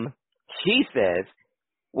mom, she says,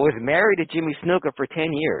 was married to Jimmy Snuka for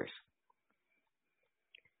 10 years.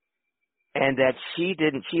 And that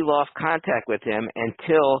she lost contact with him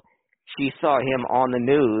until she saw him on the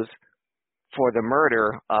news for the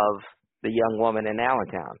murder of the young woman in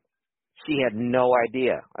Allentown. She had no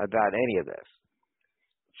idea about any of this.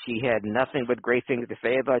 She had nothing but great things to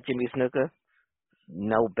say about Jimmy Snuka.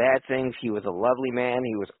 No bad things. He was a lovely man.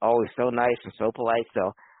 He was always so nice and so polite.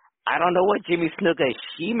 So I don't know what Jimmy Snuka,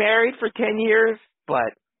 she married for 10 years,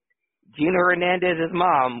 but Gino Hernandez's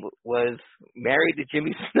mom was married to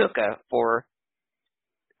Jimmy Snuka for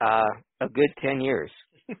a good 10 years.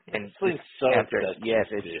 And yes,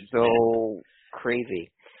 it's so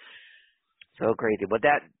crazy. So crazy. But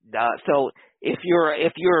so if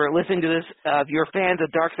you're listening to this, if you're fans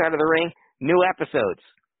of Dark Side of the Ring, new episodes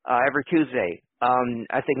every Tuesday.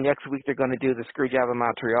 I think next week they're going to do the Screwjob in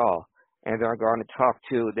Montreal, and they're going to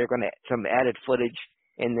some added footage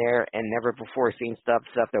in there and never before seen stuff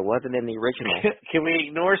that wasn't in the original. Can we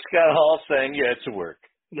ignore Scott Hall saying you had to work?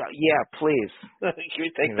 Yeah, please. Can we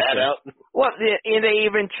take that out? Well, in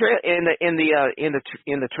the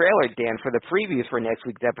trailer, Dan, for the previews for next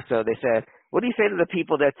week's episode, they said, "What do you say to the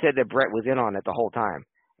people that said that Brett was in on it the whole time?"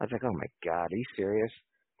 I was like, "Oh my God, are you serious?"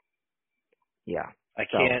 Yeah. I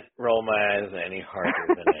can't roll my eyes any harder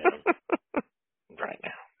than I am right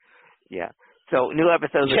now. Yeah. So new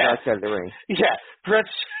episodes of Dark Side of the Ring. Yeah, Brett's.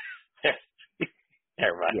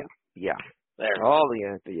 Everybody. Yeah. There. All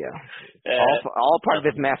part of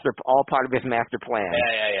his master. All part of his master plan.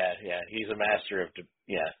 Yeah. He's a master of.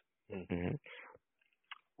 Mm-hmm.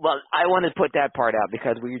 Well, I want to put that part out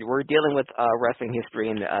because we're dealing with wrestling history,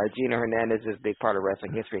 and Gino Hernandez is a big part of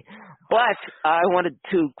wrestling history. But I wanted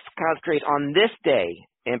to concentrate on this day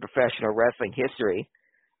in professional wrestling history,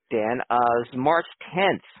 Dan. It's March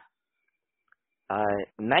 10th,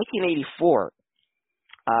 1984.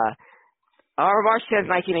 March 10th,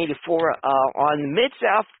 1984, on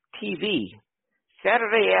Mid-South TV,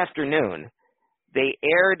 Saturday afternoon, they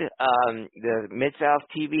aired the Mid-South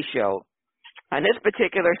TV show, On this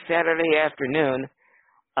particular Saturday afternoon,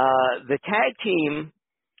 the tag team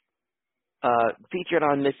featured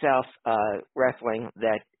on Mid-South Wrestling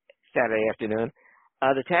that Saturday afternoon,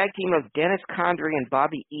 the tag team of Dennis Condrey and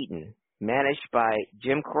Bobby Eaton, managed by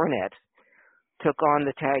Jim Cornette, took on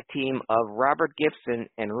the tag team of Robert Gibson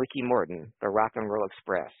and Ricky Morton, the Rock and Roll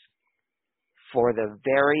Express, for the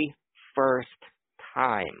very first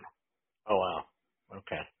time. Oh, wow.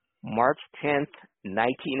 Okay. March 10th,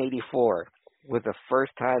 1984 was the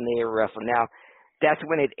first time they ever wrestled. Now, that's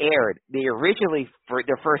when it aired.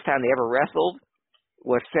 The first time they ever wrestled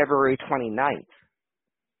was February 29th,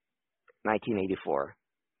 1984.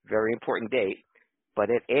 Very important date, but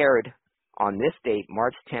it aired on this date,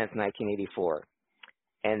 March 10th, 1984.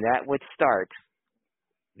 And that would start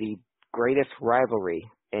the greatest rivalry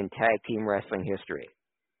in tag team wrestling history.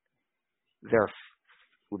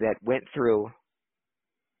 That went through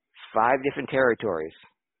 5 different territories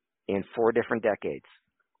in 4 different decades.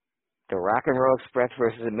 The Rock and Roll Express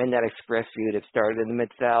versus the Midnight Express feud that started in the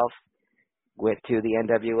Mid-South, went to the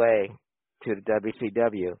NWA, to the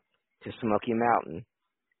WCW, to Smoky Mountain.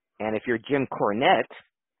 And if you're Jim Cornette,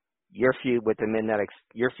 your feud with the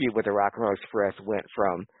Rock and Roll Express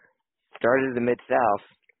started in the Mid-South,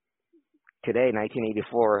 today,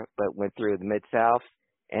 1984, but went through the Mid-South,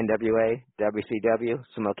 NWA, WCW,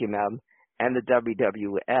 Smoky Mountain, and the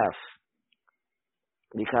WWF.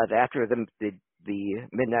 Because after the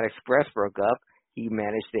Midnight Express broke up, he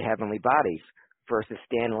managed the Heavenly Bodies versus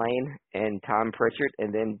Stan Lane and Tom Pritchard,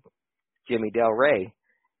 and then Jimmy Del Rey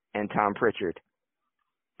and Tom Pritchard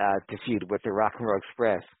to feud with the Rock and Roll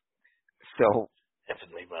Express. So,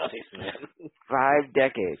 Heavenly Bodies, man. 5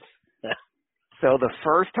 decades. So the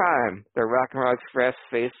first time the Rock and Roll Express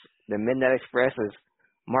faced the Midnight Express was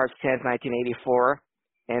March 10th, 1984,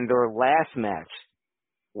 and their last match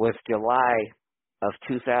was July of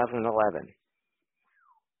 2011.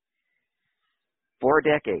 4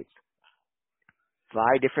 decades,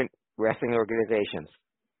 5 different wrestling organizations,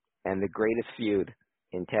 and the greatest feud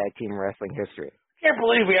in tag team wrestling history. Can't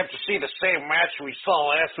believe we have to see the same match we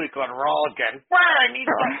saw last week on Raw again. I need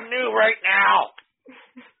something new right now.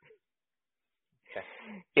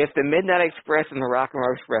 If the Midnight Express and the Rock and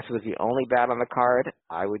Roll Express was the only bout on the card,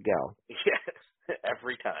 I would go. Yes,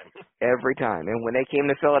 every time. Every time. And when they came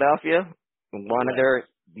to Philadelphia,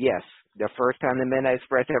 the first time the Midnight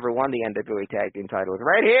Express ever won the NWA Tag Team title was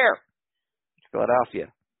right here,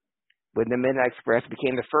 Philadelphia. When the Midnight Express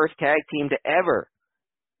became the first tag team to ever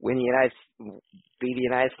be the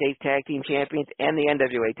United States Tag Team Champions and the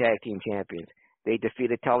NWA Tag Team Champions. They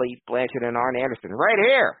defeated Tully Blanchard and Arn Anderson right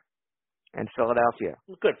here in Philadelphia.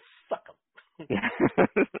 Good, fuck them.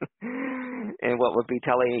 And what would be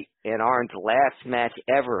Tully and Arn's last match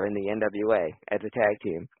ever in the NWA as a tag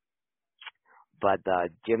team. But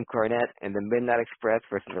Jim Cornette and the Midnight Express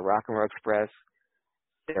versus the Rock and Roll Express,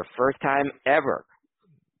 their first time ever,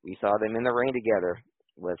 we saw them in the ring together,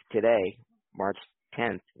 was today, March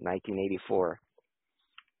 10th, 1984.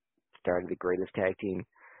 Started the greatest tag team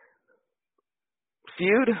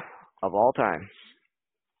feud of all time.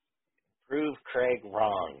 Prove Craig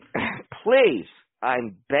wrong. Please,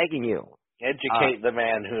 I'm begging you. Educate the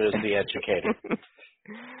man who is the educator.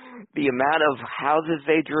 The amount of houses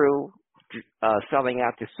they drew, selling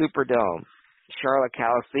out the Superdome, Charlotte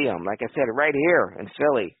Coliseum, like I said, right here in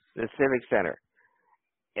Philly, the Civic Center.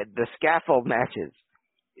 The scaffold matches,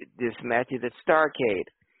 this matches at Starrcade,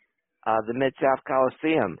 the Mid-South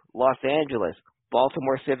Coliseum, Los Angeles,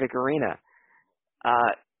 Baltimore Civic Arena.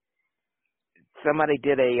 Somebody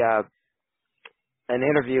did an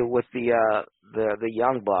interview with the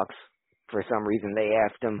Young Bucks. For some reason, they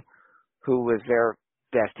asked them who was their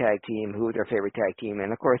best tag team, who was their favorite tag team,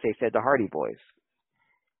 and of course they said the Hardy Boys.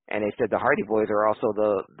 And they said the Hardy Boys are also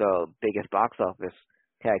the biggest box office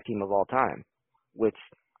tag team of all time, which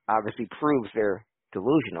obviously proves they're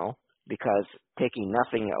delusional, because taking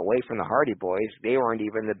nothing away from the Hardy Boys, they weren't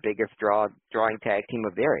even the biggest drawing tag team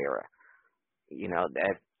of their era. You know,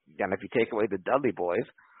 then if you take away the Dudley Boys,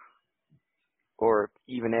 or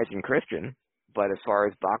even Edge and Christian, but as far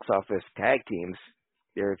as box office tag teams,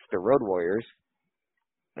 there's the Road Warriors,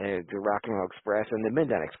 the Rock and Roll Express, and the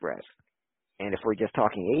Midnight Express. And if we're just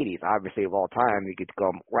talking 80s, obviously of all time, you could go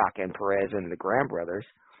Rock and Perez and the Graham Brothers,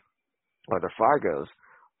 or the Fargos.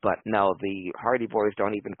 But no, the Hardy Boys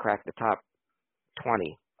don't even crack the top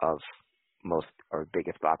 20 of most or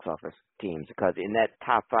biggest box office teams, because in that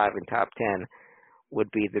top 5 and top 10 would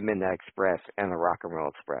be the Midnight Express and the Rock and Roll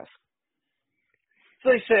Express. So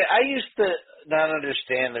they say, I used to not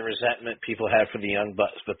understand the resentment people have for the Young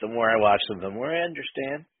Bucks, but the more I watch them, the more I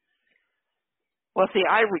understand. Well, see,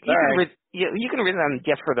 you can read them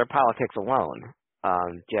just for their politics alone,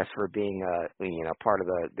 just for being part of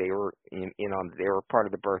they were part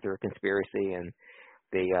of the birther conspiracy, and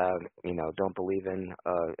they don't believe in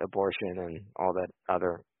abortion and all that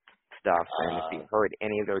other stuff. And if you heard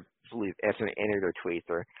any of their tweets,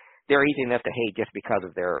 or they're easy enough to hate just because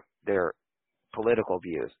of their political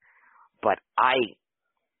views. But I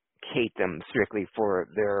hate them strictly for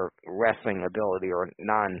their wrestling ability or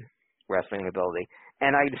non-wrestling ability.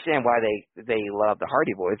 And I understand why they love the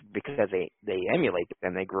Hardy Boys, because they emulate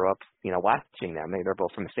them. They grew up, watching them. They're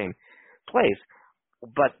both from the same place.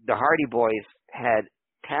 But the Hardy Boys had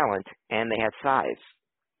talent and they had size,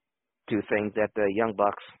 to things that the Young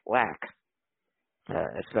Bucks lack.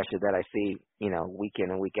 Especially that I see, week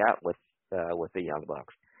in and week out with the Young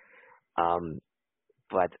Bucks.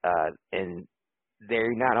 And they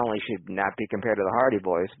not only should not be compared to the Hardy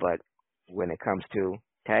Boys, but when it comes to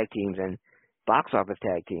tag teams and box office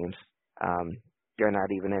tag teams, they're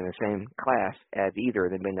not even in the same class as either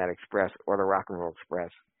the Midnight Express or the Rock and Roll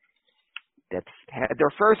Express. That's had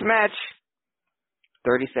their first match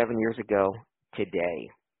 37 years ago today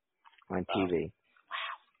on TV.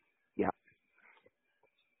 Wow. Yeah.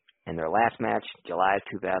 And their last match, July of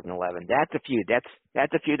 2011. That's a feud.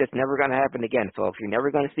 That's a feud that's never going to happen again, folks. You're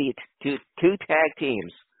never going to see two tag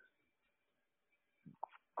teams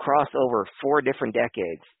cross over 4 different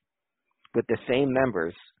decades with the same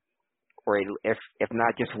members, or if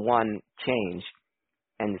not just one change,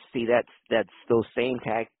 and see that's those same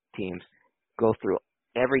tag teams go through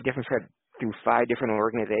through 5 different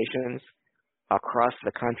organizations across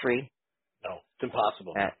the country. No, it's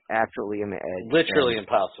impossible. Absolutely, literally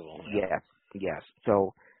impossible. Yes.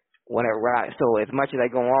 So as much as I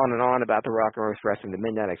go on and on about the Rock and Roll Express and the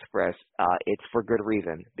Midnight Express, it's for good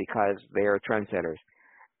reason, because they are trendsetters.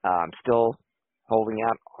 Still holding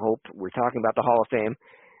out hope. We're talking about the Hall of Fame.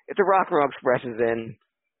 If the Rock and Roll Express is in,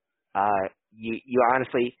 you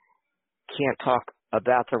honestly can't talk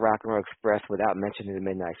about the Rock and Roll Express without mentioning the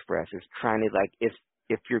Midnight Express. It's trying to,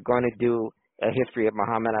 if you're going to do a history of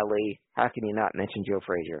Muhammad Ali, how can you not mention Joe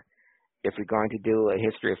Frazier? If you're going to do a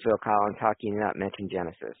history of Phil Collins, how can you not mention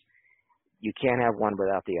Genesis? You can't have one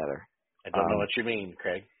without the other. I don't know what you mean,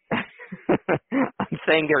 Craig. I'm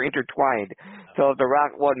saying they're intertwined. So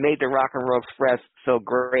what made the Rock and Roll Express so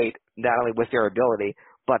great, not only was their ability,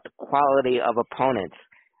 but the quality of opponents.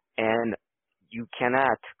 And you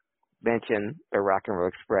cannot mention the Rock and Roll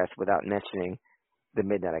Express without mentioning the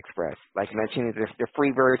Midnight Express. Like mentioning the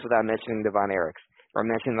Freebirds without mentioning the Von Erichs, or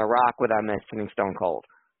mentioning The Rock without mentioning Stone Cold.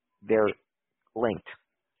 They're linked.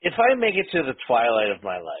 If I make it to the twilight of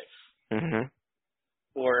my life, mm-hmm.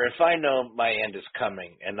 or if I know my end is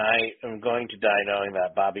coming and I am going to die knowing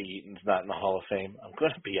that Bobby Eaton's not in the Hall of Fame, I'm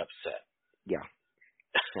going to be upset. Yeah.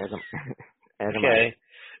 Okay.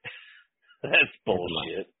 That's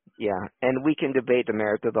bullshit. Yeah, and we can debate the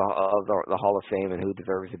merits of the Hall of Fame and who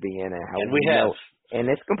deserves to be in it. And we have. And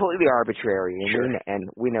it's completely arbitrary, and, sure.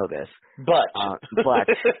 we know this. But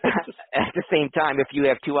at the same time, if you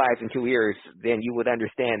have 2 eyes and 2 ears, then you would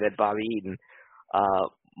understand that Bobby Eaton,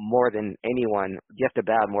 more than anyone, just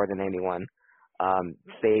about more than anyone,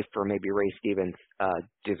 save for maybe Ray Stevens,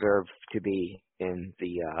 deserves to be in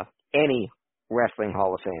the any wrestling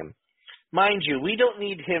Hall of Fame. Mind you, we don't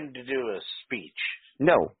need him to do a speech.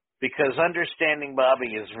 No. Because understanding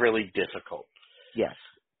Bobby is really difficult. Yes.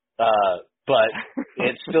 But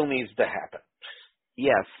it still needs to happen.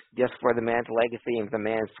 Yes, just for the man's legacy and the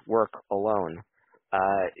man's work alone.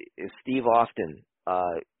 Steve Austin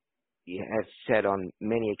has said on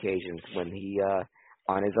many occasions when he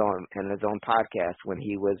on his own podcast when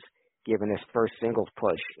he was given his first singles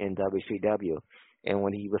push in WCW, and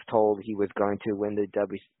when he was told he was going to win the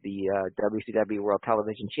WCW World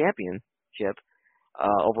Television Championship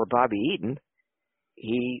over Bobby Eaton,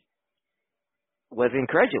 he was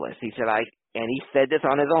incredulous. He said, and he said this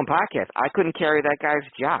on his own podcast, I couldn't carry that guy's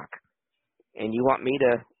jock. And you want me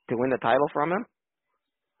to win the title from him?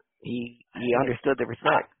 He understood the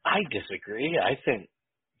respect. I disagree. I think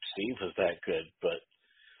Steve was that good, but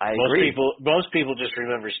I agree. Most people just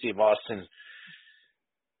remember Steve Austin.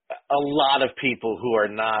 A lot of people who are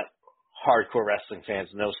not hardcore wrestling fans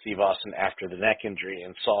know Steve Austin after the neck injury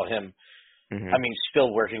and saw him, mm-hmm.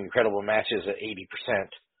 Still working incredible matches at 80%.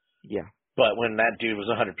 Yeah. But when that dude was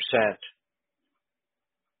 100%,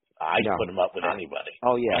 I'd put him up with anybody.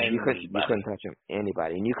 Oh, yeah. You couldn't touch him.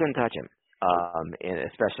 Anybody. And you couldn't touch him. And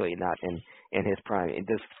especially not in his prime.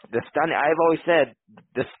 I've always said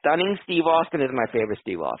the stunning Steve Austin is my favorite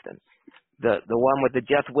Steve Austin. The one with the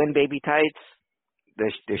Just Win baby tights,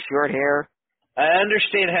 the short hair. I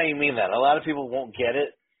understand how you mean that. A lot of people won't get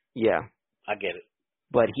it. Yeah. I get it.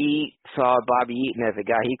 But he saw Bobby Eaton as a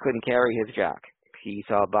guy. He couldn't carry his jock. He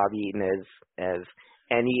saw Bobby Eaton as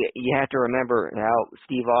and you have to remember how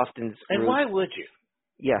Steve Austin's And why would you?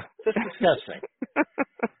 Yeah. That's disgusting.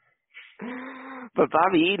 But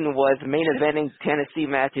Bobby Eaton was main eventing Tennessee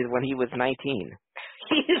matches when he was 19.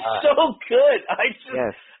 He is so good.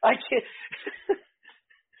 I can't.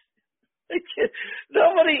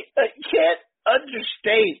 Nobody can't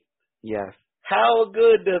understate. Yes. How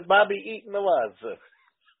good Bobby Eaton was.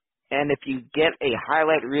 And if you get a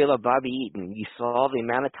highlight reel of Bobby Eaton, you saw the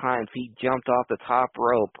amount of times he jumped off the top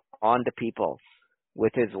rope onto people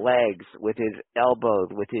with his legs, with his elbows,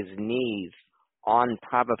 with his knees, on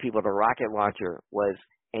top of people. The rocket launcher was,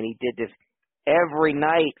 and he did this every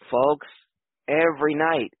night, folks, every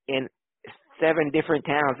night in 7 different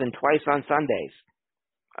towns and twice on Sundays.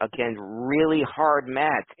 Again, really hard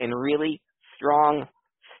mats and really strong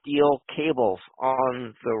steel cables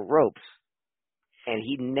on the ropes. And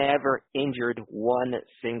he never injured one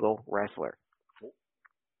single wrestler.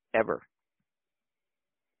 Ever.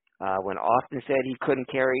 When Austin said he couldn't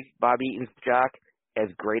carry Bobby Eaton's jock,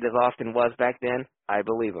 as great as Austin was back then, I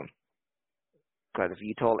believe him. Because if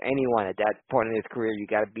you told anyone at that point in his career you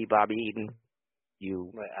got to be Bobby Eaton,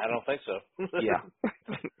 I don't think so. Yeah.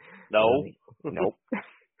 No. Nope.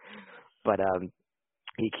 But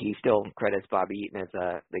he still credits Bobby Eaton as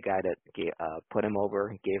the guy that put him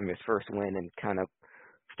over, gave him his first win, and kind of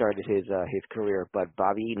started his career. But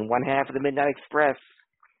Bobby Eaton, one half of the Midnight Express,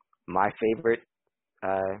 my favorite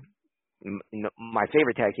tag team in the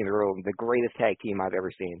world, the greatest tag team I've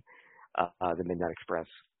ever seen, the Midnight Express,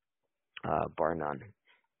 bar none.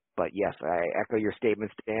 But yes, I echo your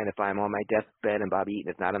statement, Stan. If I'm on my deathbed and Bobby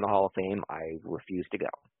Eaton is not in the Hall of Fame, I refuse to go.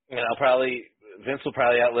 And Vince will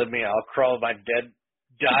probably outlive me. I'll crawl my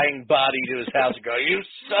dying body to his house and go, "You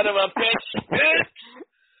son of a bitch,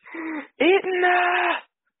 Eaton,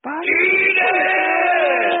 Bobby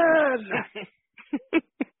Eaton."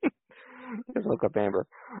 Let's look up Amber.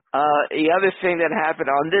 The other thing that happened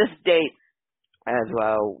on this date, as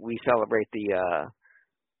well, we celebrate the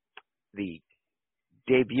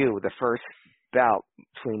debut, the first bout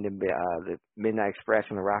between the Midnight Express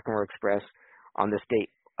and the Rock and Roll Express on this date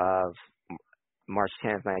of March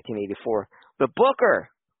 10th, 1984. The booker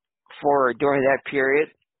for during that period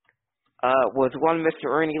was one Mr.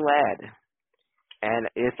 Ernie Ladd. And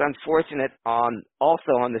it's unfortunate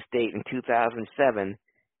also on this date in 2007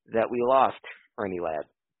 that we lost Ernie Ladd.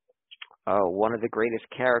 One of the greatest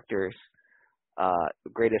characters,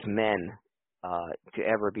 greatest men to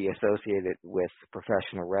ever be associated with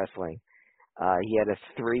professional wrestling. He had a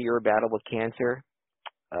 3-year battle with cancer.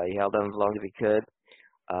 He held on as long as he could.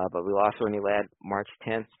 But we lost Ernie Ladd March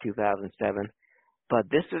 10th, 2007. But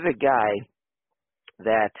this is a guy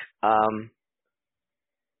that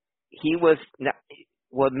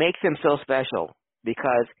what makes him so special,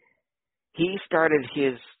 because he started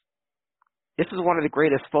this is one of the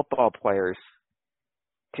greatest football players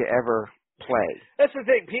to ever play. That's the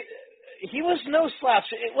thing. He was no slouch.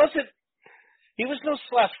 He was no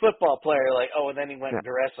slouch football player and then he went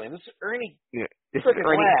into wrestling. This is Ernie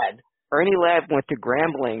Ladd. Ernie Ladd went to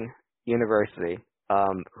Grambling University,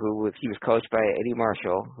 he was coached by Eddie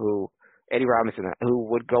Robinson, who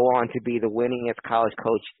would go on to be the winningest college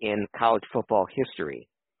coach in college football history.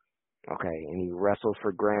 Okay, and he wrestled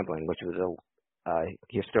for Grambling, which was a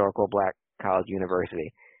historical black college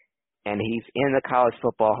university. And he's in the College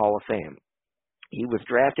Football Hall of Fame. He was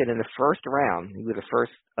drafted in the first round. He was the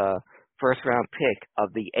first round pick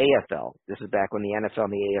of the AFL. This is back when the NFL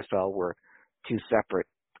and the AFL were two separate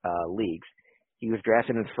leagues. He was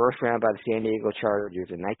drafted in the first round by the San Diego Chargers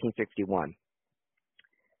in 1961.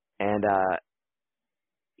 And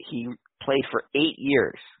he played for 8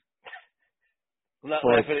 years. I'm not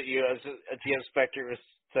laughing at you. As the inspector was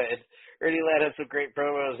saying, Ernie Ladd had some great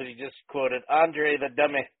promos, and he just quoted Andre the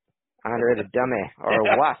Dummy. Andre the Dummy, or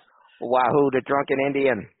Wahoo the Drunken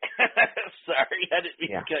Indian. Sorry, I didn't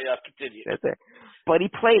mean to cut you off. Continue. That's it. But he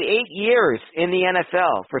played 8 years in the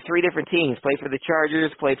NFL for 3 different teams. Played for the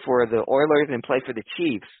Chargers, played for the Oilers, and played for the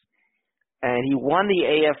Chiefs. And he won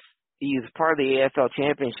he was part of the AFL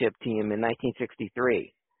championship team in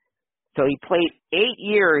 1963. So he played 8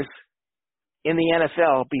 years in the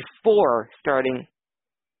NFL before starting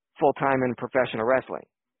full-time in professional wrestling.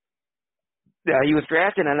 He was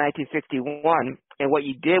drafted in 1961, and what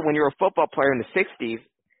you did when you were a football player in the 60s,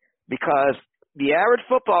 because the average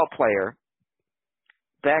football player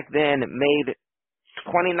back then made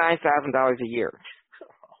 $29,000 a year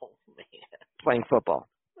playing football.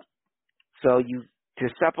 So to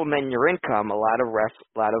supplement your income, a lot of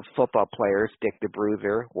football players, Dick the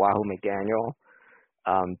Bruiser, Wahoo McDaniel,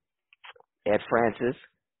 Ed Francis,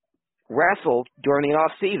 wrestled during the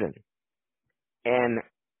off season. And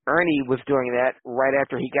Ernie was doing that right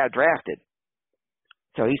after he got drafted.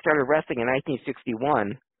 So he started wrestling in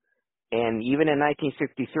 1961, and even in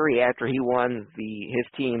 1963, after his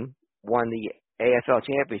team won the AFL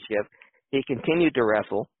championship, he continued to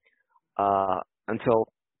wrestle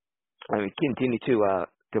continued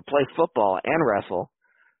to play football and wrestle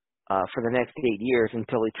for the next 8 years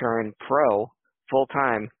until he turned pro full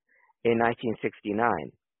time in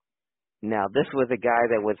 1969. Now, this was a guy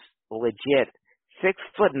that was legit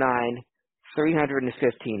 6'9",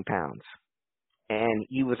 315 pounds. And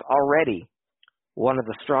he was already one of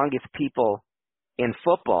the strongest people in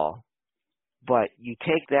football. But you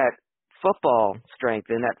take that football strength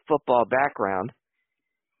and that football background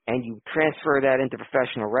and you transfer that into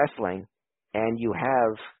professional wrestling, and you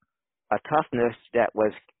have a toughness that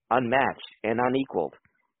was unmatched and unequaled.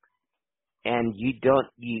 And you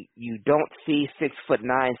don't see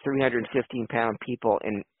 6'9", 315 pound people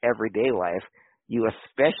in everyday life. You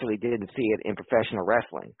especially didn't see it in professional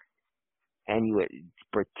wrestling. And you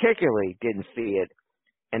particularly didn't see it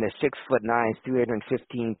in a 6'9",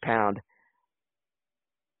 315 pound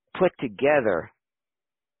put together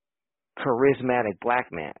charismatic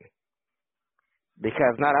black man.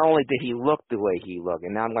 Because not only did he look the way he looked,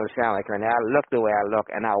 and now I'm going to sound like her, and I look the way I look,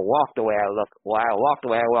 and I walk the way I look, well, I walk the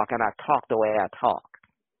way I walk, and I talk the way I talk.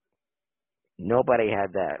 Nobody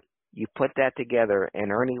had that. You put that together,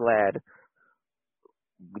 and Ernie Ladd,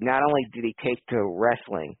 not only did he take to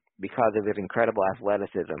wrestling because of his incredible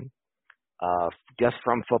athleticism, just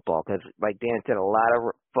from football, because like Dan said, a lot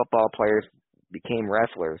of football players became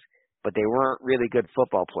wrestlers, but they weren't really good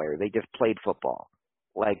football players. They just played football.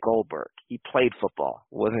 Like Goldberg, he played football,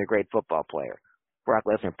 wasn't a great football player. Brock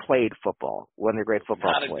Lesnar played football, wasn't a great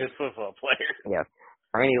football player. Not a good football player. Yeah.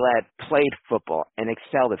 Ernie Ladd played football and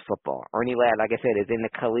excelled at football. Ernie Ladd, like I said, is in the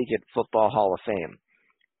Collegiate Football Hall of Fame.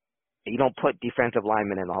 You don't put defensive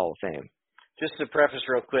linemen in the Hall of Fame. Just to preface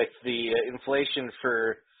real quick, the inflation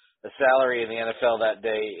for the salary in the NFL that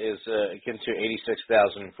day is akin to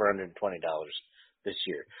 $86,420 this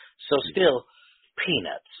year. So still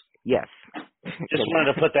peanuts. Yes. Just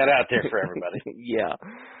wanted to put that out there for everybody. Yeah.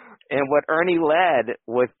 And what Ernie Ladd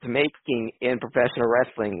was making in professional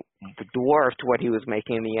wrestling dwarfed what he was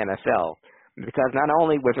making in the NFL. Because not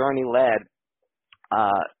only was Ernie Ladd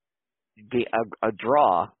a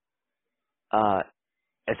draw,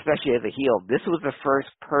 especially as a heel, this was the first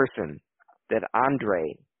person that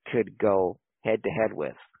Andre could go head-to-head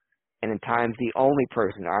with. And in times, the only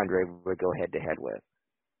person Andre would go head-to-head with.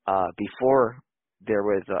 Before there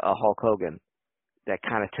was a Hulk Hogan that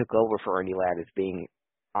kind of took over for Ernie Ladd as being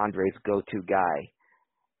Andre's go-to guy.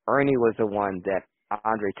 Ernie was the one that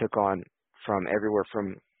Andre took on from everywhere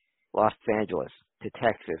from Los Angeles to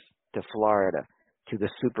Texas to Florida to the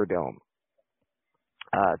Superdome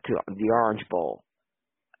to the Orange Bowl.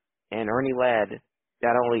 And Ernie Ladd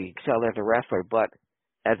not only excelled as a wrestler, but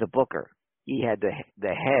as a booker. He had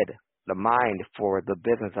the mind for the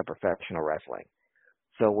business of professional wrestling.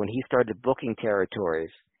 So when he started booking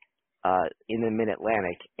territories in the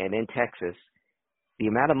Mid-Atlantic and in Texas, the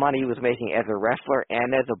amount of money he was making as a wrestler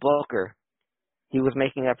and as a booker, he was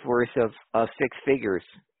making upwards of six figures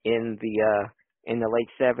in the late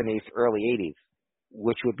 70s, early 80s,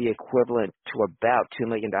 which would be equivalent to about $2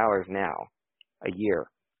 million now a year.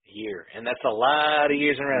 And that's a lot of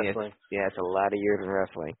years in wrestling. Yeah, it's a lot of years in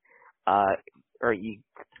wrestling.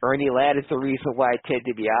 Ernie Ladd is the reason why Ted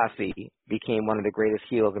DiBiase became one of the greatest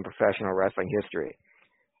heels in professional wrestling history.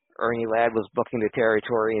 Ernie Ladd was booking the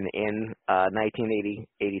territory in 1980,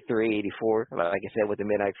 83, 84, like I said, with the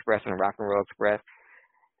Midnight Express and Rock and Roll Express.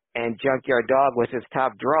 And Junkyard Dog was his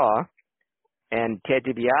top draw, and Ted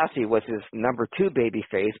DiBiase was his number 2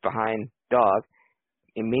 babyface behind Dog.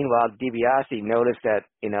 And meanwhile, DiBiase noticed that,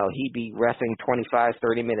 he'd be wrestling 25,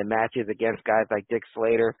 30-minute matches against guys like Dick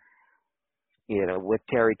Slater, with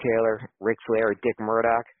Terry Taylor, Ric Flair, Dick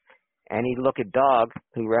Murdoch. And he'd look at Dog,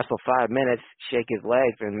 who wrestled 5 minutes, shake his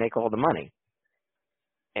legs, and make all the money.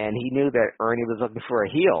 And he knew that Ernie was looking for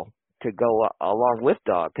a heel to go along with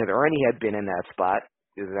Dog, because Ernie had been in that spot,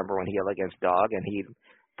 he was the number 1 heel against Dog, and he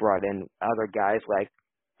brought in other guys like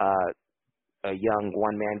a young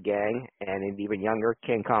one-man gang, and an even younger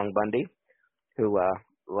King Kong Bundy, who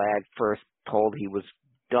Ladd first told he was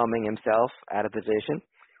dumbing himself out of position.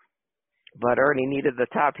 But Ernie needed the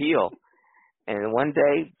top heel. And one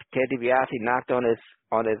day, Ted DiBiase knocked on his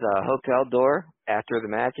hotel door after the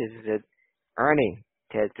match. He said, "Ernie,"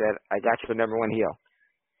 Ted said, "I got you the number 1 heel."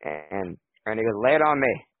 And Ernie goes, "Lay it on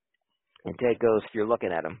me." And Ted goes, "You're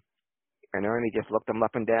looking at him." And Ernie just looked him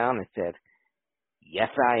up and down and said,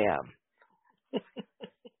 "Yes, I am."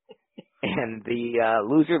 And the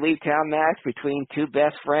loser leave town match between two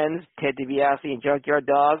best friends, Ted DiBiase and Junkyard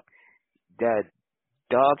Dog. The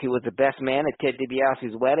Dog, who was the best man at Ted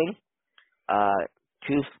DiBiase's wedding.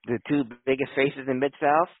 The two biggest faces in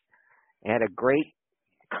Mid-South. Had a great,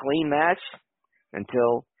 clean match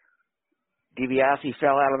until DiBiase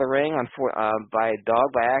fell out of the ring by a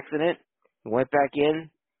dog by accident. Went back in.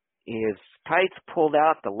 His tights pulled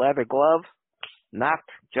out the leather glove.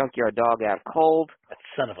 Knocked Junkyard Dog out cold. That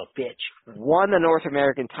son of a bitch. Won the North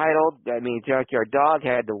American title. That means Junkyard Dog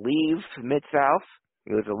had to leave Mid-South.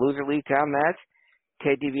 It was a loser leave town match.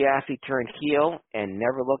 Ted DiBiase turned heel and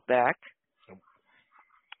never looked back.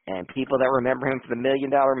 And people that remember him for the $1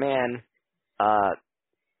 Million Man,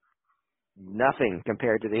 nothing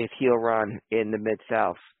compared to his heel run in the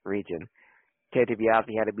Mid-South region. Ted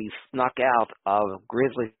DiBiase had to be snuck out of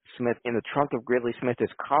Grizzly Smith in the trunk of Grizzly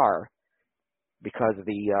Smith's car because of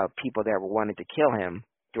the people that were wanting to kill him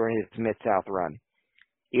during his Mid-South run.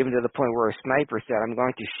 Even to the point where a sniper said, I'm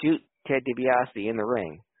going to shoot Ted DiBiase in the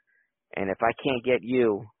ring. And if I can't get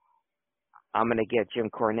you, I'm going to get Jim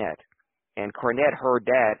Cornette. And Cornette heard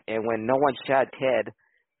that, and when no one shot Ted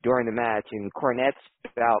during the match, and Cornette's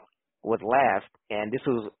bout was last, and this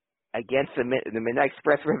was against the Midnight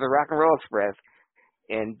Express versus the Rock and Roll Express,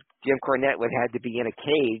 and Jim Cornette would have to be in a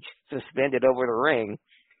cage, suspended over the ring.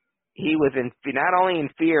 He was not only in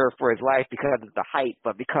fear for his life because of the height,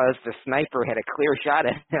 but because the sniper had a clear shot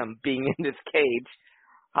at him being in this cage,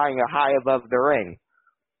 high above the ring.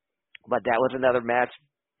 But that was another match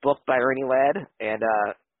booked by Ernie Ladd and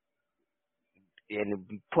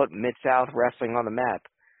put Mid-South Wrestling on the map.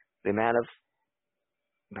 The amount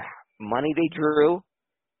of money they drew,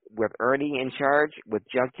 with Ernie in charge, with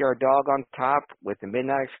Junkyard Dog on top, with the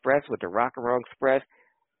Midnight Express, with the Rock and Roll Express,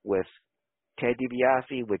 with Ted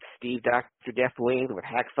DiBiase, with Steve Dr. Death Williams, with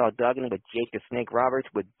Hacksaw Duggan, with Jake the Snake Roberts,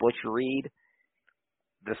 with Butch Reed,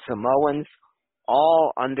 the Samoans,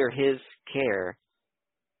 all under his care.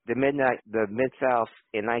 The Mid-South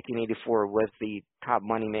in 1984 was the top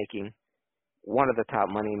money-making, one of the top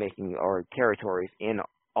money-making or territories in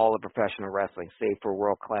all of professional wrestling, save for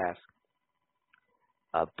World Class.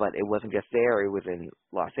 But it wasn't just there. It was in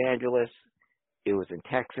Los Angeles. It was in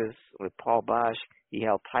Texas with Paul Bosch. He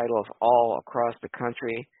held titles all across the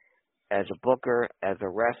country as a booker, as a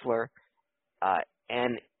wrestler,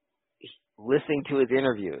 and listening to his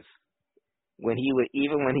interviews when he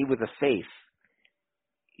was a face,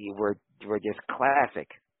 were just classic.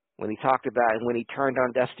 When he talked about when he turned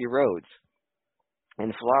on Dusty Rhodes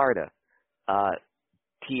in Florida,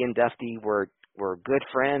 T and Dusty were good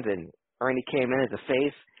friends, and Ernie came in as a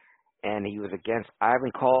face, and he was against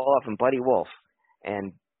Ivan Koloff and Buddy Wolf,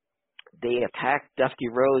 and they attacked Dusty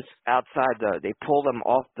Rhodes outside they pulled him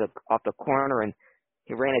off the corner, and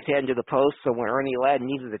he ran his head into the post. So when Ernie Ladd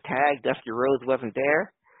needed a tag, Dusty Rhodes wasn't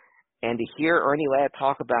there. And to hear Ernie Ladd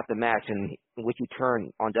talk about the match in which he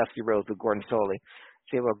turned on Dusty Rhodes with Gordon Solie,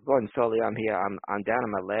 say, well, Gordon Solie, I'm here, I'm down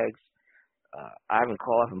on my legs. Ivan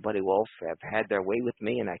Koloff and Buddy Wolf have had their way with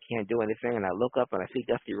me, and I can't do anything. And I look up and I see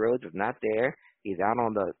Dusty Rhodes is not there. He's out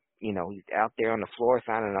on he's out there on the floor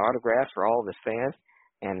signing autographs for all of his fans.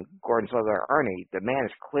 And Gordon Solie, Ernie, the man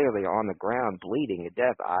is clearly on the ground bleeding to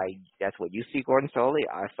death. That's what you see, Gordon Solie.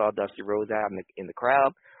 I saw Dusty Rhodes out in the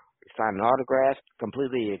crowd signing autographs,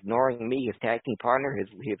 completely ignoring me, his tag team partner,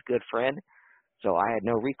 his good friend. So I had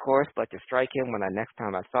no recourse but to strike him when next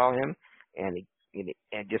time I saw him. And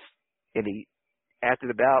after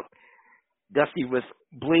the bout, Dusty was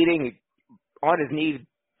bleeding on his knees,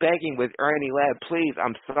 begging with Ernie Ladd, please,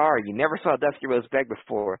 I'm sorry. You never saw Dusty Rhodes beg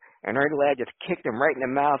before. And Ernie Ladd just kicked him right in the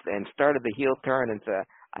mouth and started the heel turn and said,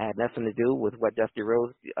 I had nothing to do with what Dusty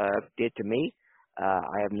Rhodes did to me.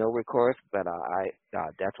 I have no recourse, but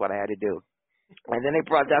that's what I had to do. And then they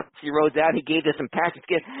brought Dusty Rhodes out. He gave this some passion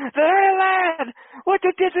skin. Ernie Ladd, what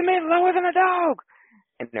you did to me lower than a dog.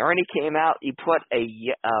 And Ernie came out. He put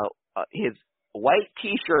his white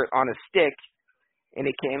T-shirt on a stick, and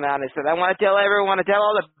he came out and said, I want to tell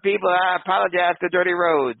all the people I apologize to Dirty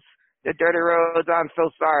Rhodes. The Dirty Rhodes, I'm so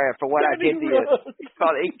sorry for what I did to you.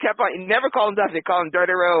 He never called him Dusty, he called him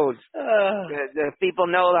Dirty Rhodes. The people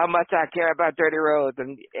know how much I care about Dirty Rhodes.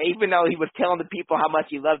 And even though he was telling the people how much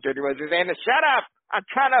he loved Dirty Rhodes, he was saying, shut up, I'm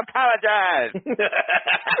trying to apologize.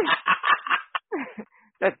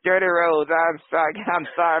 That's Dirty Rhodes, I'm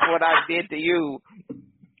sorry for what I did to you.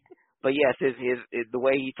 But yes, the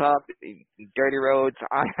way he talked, Dirty Rhodes,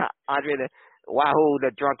 Andre the Wahoo, the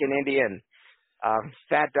drunken Indian,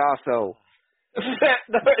 Fat Dosso.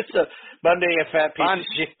 Bundy, a fat piece of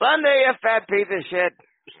shit. Bundy, a fat piece of shit.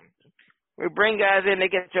 We bring guys in, they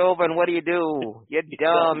get you over, and what do? You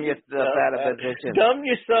dumb yourself out of position. Dumb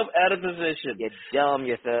yourself out of position. You dumb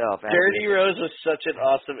yourself. Dirty Rose was such an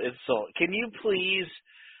awesome insult. Can you please?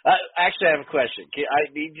 Actually, I have a question. I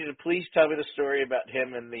need you to please tell me the story about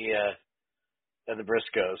him and the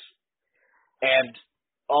Briscoes. And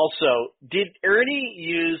also, did Ernie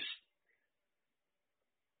use?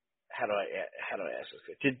 How do I ask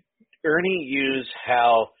this? Did Ernie use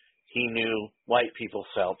how he knew white people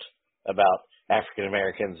felt about African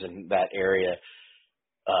Americans in that area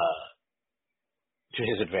to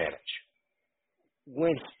his advantage?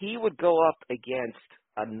 When he would go up against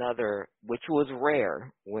another, which was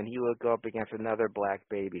rare, when he would go up against another black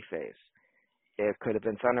babyface, it could have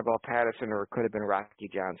been Thunderbolt Patterson or it could have been Rocky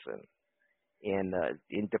Johnson. In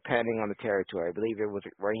depending on the territory, I believe it was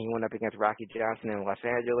where he went up against Rocky Johnson in Los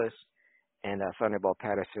Angeles and Thunderbolt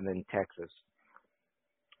Patterson in Texas.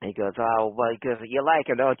 He goes, oh, well, because you like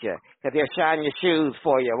him, don't you? Because he'll shine your shoes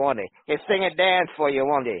for you, won't he? He'll sing and dance for you,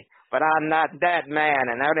 won't he? But I'm not that man,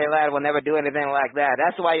 and Ernie Ladd will never do anything like that.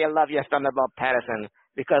 That's why you love your Thunderbolt Patterson,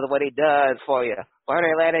 because of what he does for you. Well,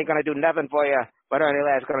 Ernie Ladd ain't going to do nothing for you, but Ernie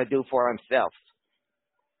Ladd's going to do for himself.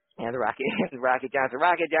 And Rocky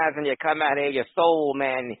Johnson, you come out here, you're soul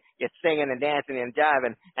man, you're singing and dancing and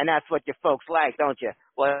jiving, and that's what your folks like, don't you?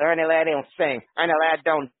 Well, Ernie Ladd don't sing. Ernie Ladd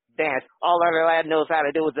don't dance. All Ernie Ladd knows how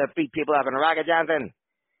to do is to beat people up. And Rocky Johnson,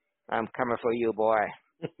 I'm coming for you, boy.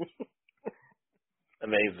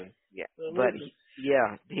 Amazing. Yeah, but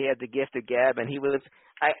he had the gift of gab, and he was.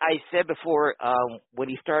 I said before when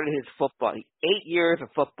he started his football, 8 years of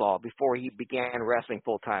football before he began wrestling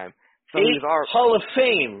full time. So 8 Hall of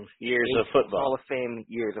Fame years of football. Hall of Fame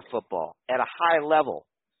years of football at a high level,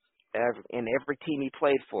 in every team he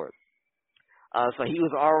played for. So he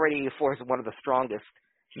was already, of course, one of the strongest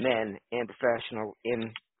men in professional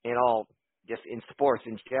in all, just in sports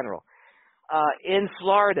in general. In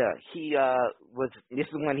Florida, he was. This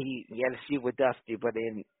is when he had a feud with Dusty, but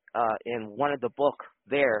in one of the book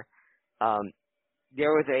there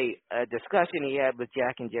was a discussion he had with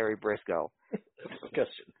Jack and Jerry Briscoe.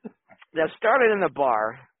 Discussion that started in the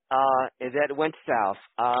bar. That went south.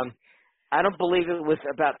 I don't believe it was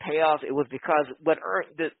about payoff. It was because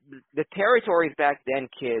the territories back then,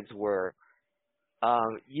 kids, were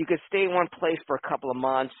you could stay in one place for a couple of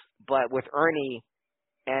months, but with Ernie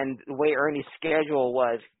and the way Ernie's schedule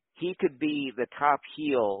was, he could be the top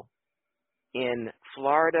heel in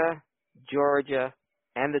Florida, Georgia,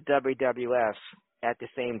 and the WWF at the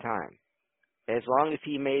same time. As long as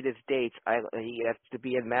he made his dates, he has to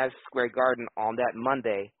be in Madison Square Garden on that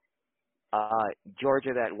Monday,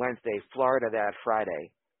 Georgia that Wednesday, Florida that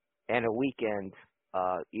Friday, and a weekend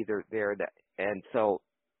either there. And so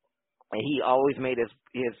he always made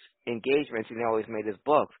his engagements, and he always made his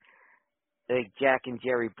books. Jack and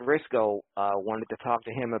Jerry Briscoe wanted to talk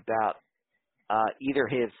to him about either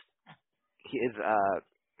his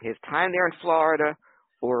time there in Florida,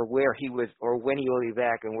 or where he was, or when he will be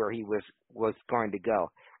back, and where he was going to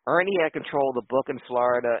go. Ernie had control of the book in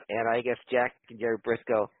Florida, and I guess Jack and Jerry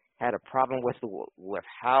Briscoe had a problem with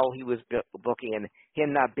how he was booking and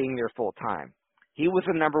him not being there full time. He was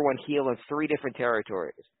the number one heel in 3 different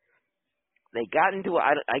territories. They got into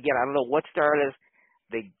I don't know what started.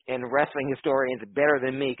 And wrestling historians better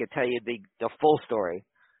than me could tell you the full story,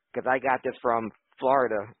 because I got this from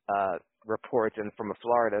Florida reports and from a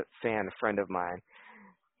Florida fan, a friend of mine.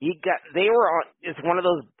 They were on, it's one of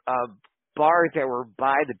those bars that were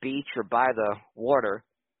by the beach or by the water,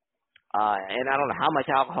 and I don't know how much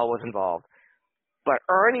alcohol was involved. But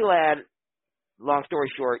Ernie Ladd, long story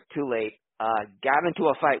short, too late, got into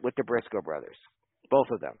a fight with the Briscoe brothers, both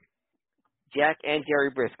of them, Jack and Jerry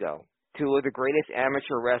Briscoe, 2 of the greatest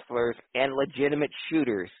amateur wrestlers and legitimate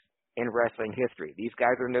shooters in wrestling history. These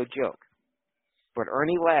guys are no joke. But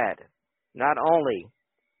Ernie Ladd not only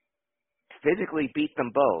physically beat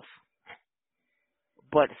them both,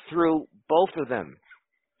 but threw both of them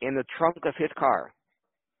in the trunk of his car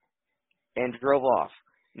and drove off.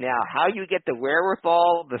 Now, how you get the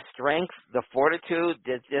wherewithal, the strength, the fortitude,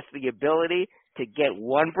 just the ability to get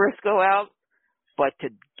one Briscoe out, but to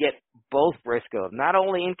get both Briscoes, not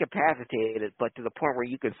only incapacitated, but to the point where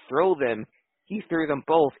you could throw them, he threw them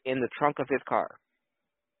both in the trunk of his car.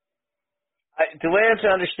 The way I have to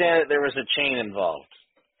understand it, there was a chain involved.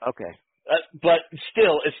 Okay. But it's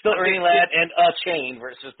still Ernie Ladd and a chain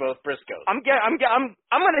versus both Briscoes. I'm going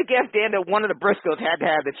to guess, Dan, that one of the Briscoes had to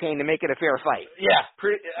have the chain to make it a fair fight. Yeah,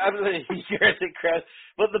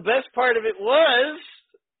 but the best part of it was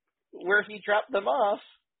where he dropped them off.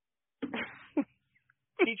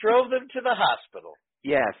 He drove them to the hospital.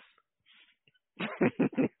 Yes.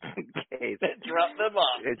 Okay. They dropped them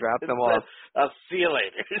off. They dropped them off. I'll see you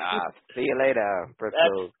later. See you later,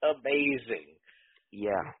 Briscoe. That's amazing.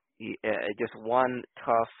 Yeah, just one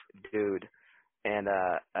tough dude. And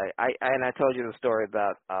I told you the story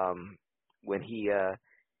about when he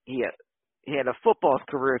had a football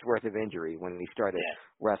career's worth of injury when he started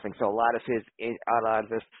wrestling. So a lot of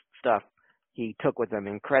his stuff he took with him,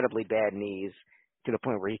 incredibly bad knees to the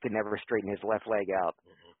point where he could never straighten his left leg out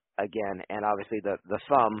again. And obviously the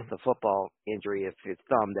thumb, the football injury is his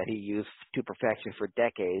thumb that he used to perfection for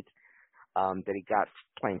decades, that he got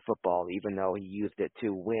playing football, even though he used it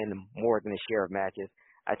to win more than his share of matches.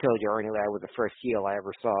 I told you Ernie Ladd was the first heel I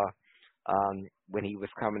ever saw when he was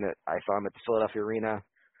coming to, I saw him at the Philadelphia Arena.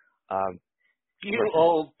 You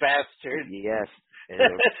old bastard. Yes.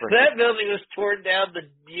 That building was torn down the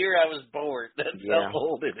year I was born. That's how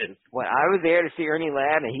old it is. Well, I was there to see Ernie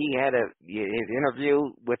Ladd, and he had his interview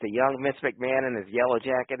with the young Vince McMahon in his yellow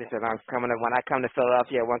jacket. He said, when I come to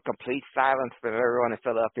Philadelphia, I want complete silence from everyone in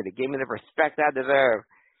Philadelphia to give me the respect I deserve.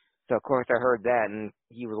 So, of course, I heard that, and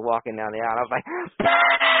he was walking down the aisle. I was like,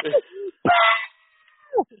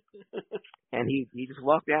 and he just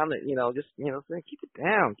walked down, saying, keep it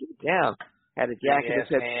down. Had a jacket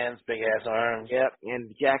that said hands, big ass arms. Yep,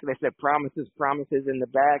 and the jacket that said promises in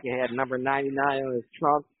the back. It had number 99 on his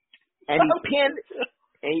trunk. And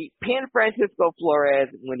he pinned Francisco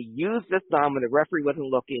Flores when he used the thumb when the referee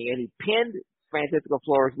wasn't looking, and he pinned Francisco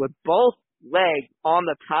Flores with both legs on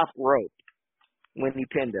the top rope when he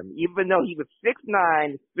pinned him. Even though he was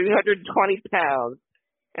 6'9", 320 pounds,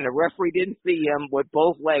 and the referee didn't see him with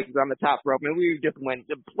both legs on the top rope, and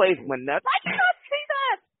the place went nuts. I can't see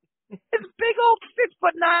that! This big old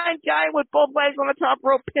 6'9" guy with both legs on the top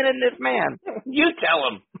rope pinning this man. You tell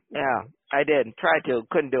him. Yeah, I did. Tried to.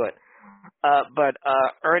 Couldn't do it. But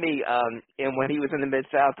Ernie, and when he was in the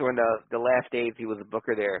Mid-South during the last days he was a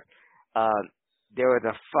booker there was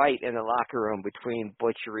a fight in the locker room between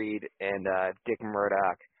Butch Reed and Dick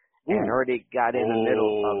Murdoch. And Ernie got in the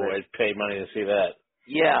middle of it. I'd pay money to see that.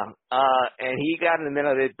 Yeah, and he got in the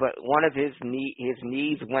middle of it, but one of his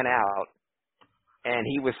knees went out. And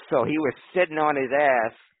he was sitting on his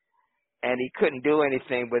ass, and he couldn't do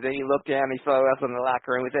anything. But then he looked down, and he saw us in the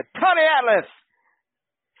locker room. He said, "Tony Atlas,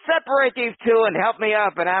 separate these two and help me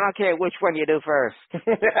up, and I don't care which one you do first."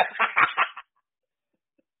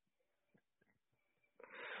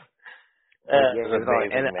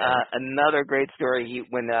 Another great story.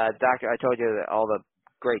 I told you that all the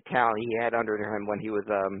great talent he had under him when he was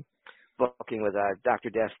booking with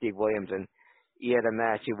Dr. Death, Steve Williams, and he had a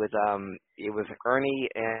match. It was Ernie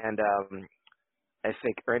and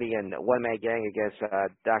Ernie and One Man Gang against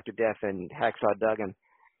Dr. Death and Hacksaw Duggan,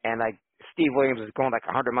 and like Steve Williams was going like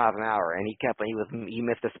 100 miles an hour, and he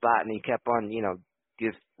missed a spot, and he kept on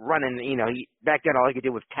just running. Back then all he could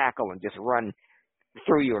do was tackle and just run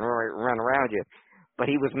through you and run around you, but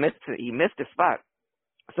he missed a spot.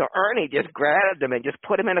 So Ernie just grabbed him and just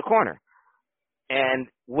put him in a corner, and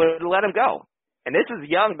wouldn't let him go. And this is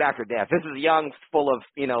young Dr. Death. This is young, full of,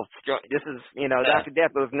 Dr.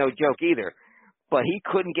 Death was no joke either. But he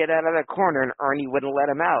couldn't get out of that corner, and Ernie wouldn't let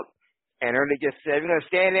him out. And Ernie just said, "You're going to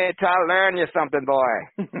stand there until I learn you something, boy."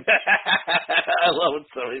 I love when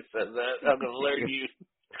somebody says that. I'm going to learn you.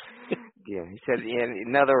 Yeah, he said,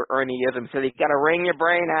 another Ernieism said, "You got to wring your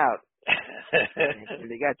brain out."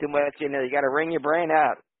 You got too much in there. You got to wring your brain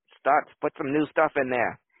out. Put some new stuff in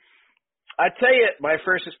there. I tell you, my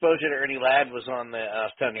first exposure to Ernie Ladd was on I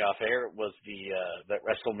was telling you off air, was that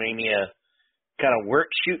WrestleMania kind of work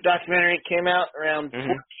shoot documentary. It came out around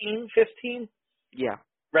 14, 15? Yeah.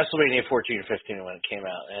 WrestleMania 14 or 15 when it came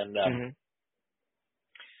out. And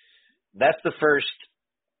that's the first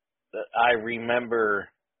that I remember.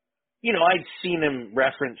 I'd seen him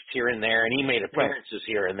referenced here and there, and he made appearances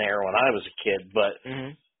here and there when I was a kid. But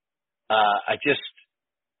I just...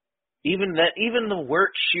 Even the work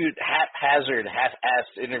shoot haphazard,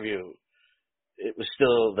 half-assed interview, it was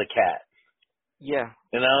still the cat. Yeah.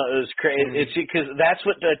 It was crazy. It's because that's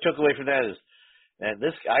what I took away from that is, man,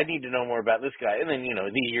 I need to know more about this guy. And then,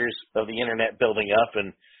 the years of the internet building up,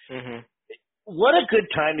 and what a good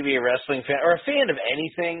time to be a wrestling fan or a fan of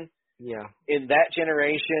anything. Yeah. In that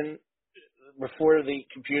generation, before the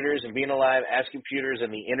computers and being alive as computers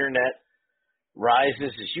and the internet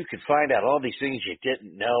rises, is you could find out all these things you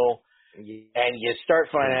didn't know. And you start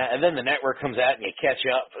finding out, and then the network comes out and you catch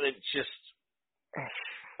up. It's just,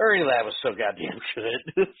 Ernie Ladd was so goddamn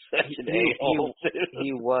good. Such an a-hole.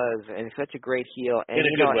 He was, and such a great heel. And, in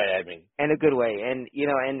a good way, I mean. In a good way. And,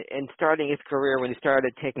 and starting his career when he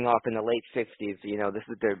started taking off in the late 60s, this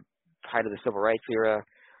is the height of the Civil Rights era.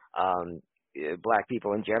 black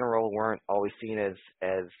people in general weren't always seen as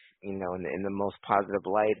in the most positive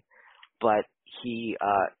light. But he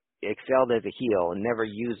excelled as a heel and never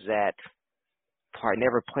used that part,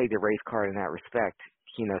 never played the race card in that respect,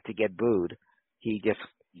 to get booed. He just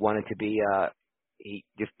wanted to be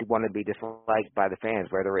disliked by the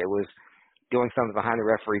fans, whether it was doing something behind the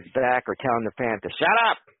referee's back or telling the fans to shut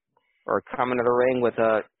up or coming to the ring with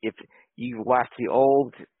if you watch the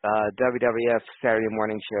old WWF Saturday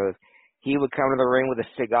morning shows, he would come to the ring with a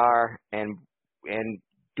cigar and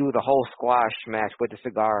do the whole squash match with the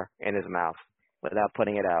cigar in his mouth without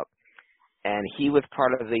putting it out. And he was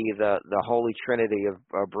part of the holy trinity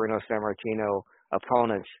of Bruno Sammartino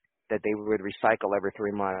opponents that they would recycle every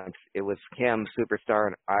 3 months. It was him, Superstar,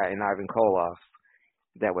 and Ivan Koloff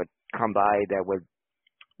that would come by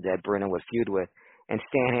that Bruno would feud with. And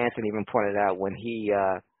Stan Hansen even pointed out when he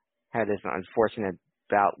had this unfortunate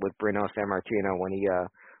bout with Bruno Sammartino when he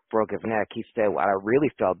broke his neck, he said, what I really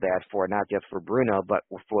felt bad for, not just for Bruno, but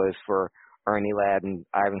was for Ernie Ladd and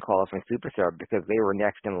Ivan Koloff and Superstar, because they were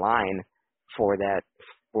next in line for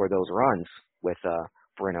those runs with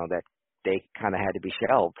Bruno, that they kind of had to be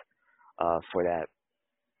shelved for that.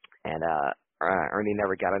 And Ernie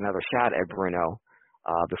never got another shot at Bruno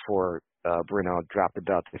before Bruno dropped the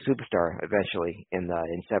belt to Superstar eventually in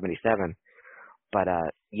 '77. But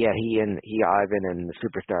he, Ivan, and the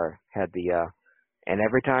Superstar had and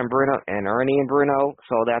every time Ernie and Bruno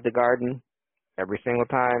sold out the Garden, every single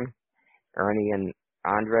time, Ernie and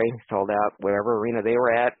Andre sold out whatever arena they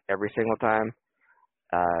were at every single time.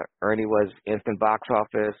 Ernie was instant box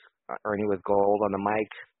office. Ernie was gold on the mic.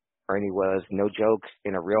 Ernie was no jokes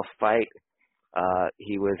in a real fight.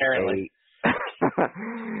 He was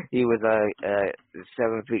he was a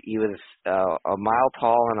 7 feet. He was a mile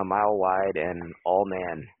tall and a mile wide and all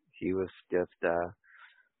man. He was just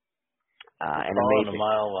and amazing. And a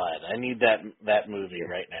mile wide. I need that movie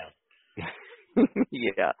right now.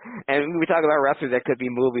 Yeah, and we talk about wrestlers that could be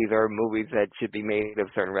movies or movies that should be made of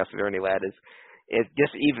certain wrestlers. Ernie Ladd is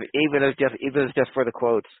just even if it's just for the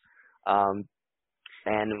quotes.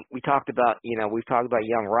 And we've talked about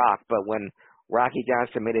young Rock, but when Rocky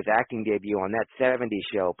Johnson made his acting debut on that '70s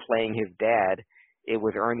show, playing his dad, it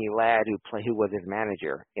was Ernie Ladd who was his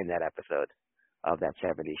manager in that episode of that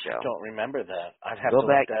 '70s show. I don't remember that. I'd have to look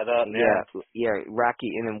that up. Yeah, Rocky,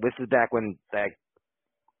 and then this is back when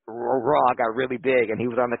Raw got really big, and he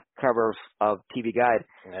was on the cover of TV Guide.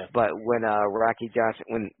 Yeah. But when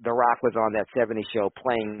when The Rock was on that '70s show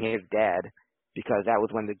playing his dad, because that was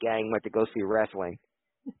when the gang went to go see wrestling,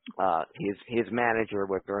 his manager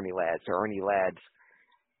was Ernie Ladd. So Ernie Ladd's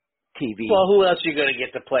TV. Well, who else are you going to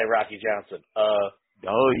get to play Rocky Johnson?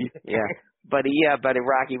 Yeah. But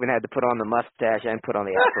Rock even had to put on the mustache and put on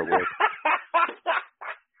the afro wig.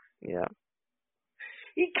 Yeah.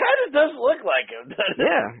 He kind of does look like him, doesn't he?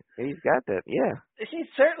 Yeah, he's got that. Yeah. He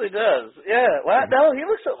certainly does. Yeah. Well, no, he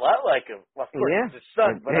looks a lot like him. Well, of course, yeah. He's his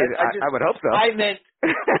son, but I would hope so. I meant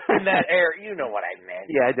in that era. You know what I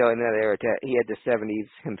meant. Yeah, I know in that era. He had the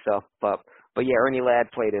 '70s himself up. But yeah, Ernie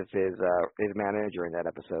Ladd played as his manager in that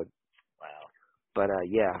episode. Wow. But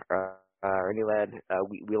Ernie Ladd,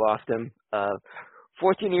 we lost him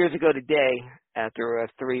 14 years ago today after a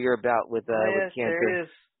 3-year bout with cancer. There it is.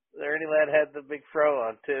 Ernie Ladd had the big fro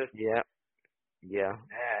on too. Yeah.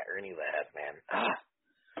 Ernie Ladd, man.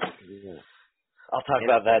 Yeah. I'll talk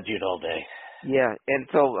about that dude all day. Yeah, and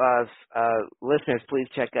so listeners, please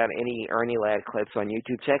check out any Ernie Ladd clips on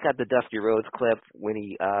YouTube. Check out the Dusty Rhodes clip when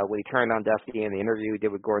he turned on Dusty in the interview he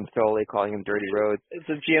did with Gordon Solie, calling him Dirty Rhodes.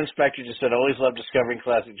 The GM Spectre just said, "Always love discovering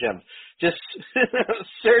classic gems." Just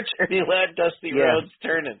search Ernie Ladd, Dusty Rhodes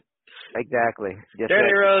turning. Exactly.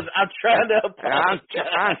 Dirty Rose, I'm trying to apologize.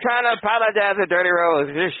 I'm trying to apologize to Dirty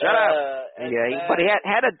Rose. Just shut up. Yeah, but he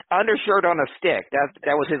had an undershirt on a stick.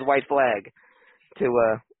 That was his white flag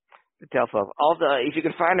to tell folks. If you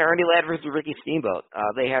can find Ernie Ladd versus Ricky Steamboat,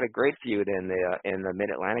 they had a great feud in the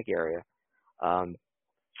Mid-Atlantic area. And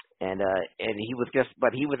he was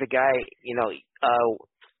he was a guy,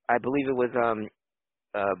 I believe it was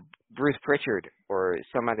Bruce Pritchard or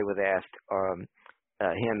somebody was asked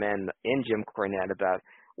him and Jim Cornette about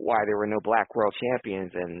why there were no black world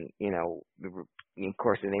champions, and of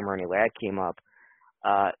course the name Ernie Ladd came up,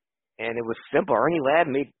 and it was simple. Ernie Ladd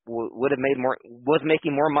was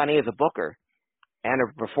making more money as a booker and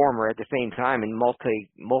a performer at the same time in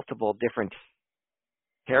multiple different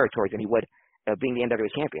territories than he would being the NWA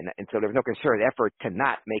champion, and so there was no concerted effort to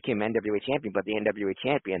not make him NWA champion, but the NWA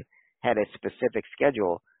champion had a specific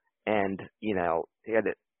schedule, and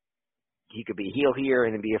he could be a heel here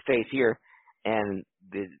and then be a face here, and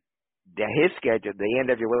his schedule, the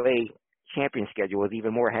NWA champion schedule was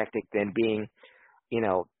even more hectic than being,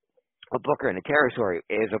 a booker in the territory.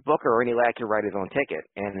 As a booker, Ernie Ladd could write his own ticket,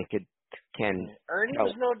 and he can. Ernie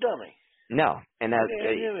was no dummy. No, and that's he knew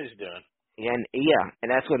what he was doing. And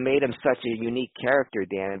that's what made him such a unique character,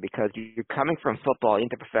 Dan, because you're coming from football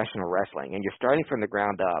into professional wrestling, and you're starting from the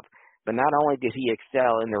ground up. But not only did he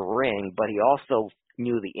excel in the ring, but he also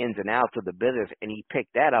knew the ins and outs of the business, and he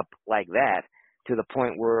picked that up like that to the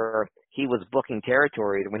point where he was booking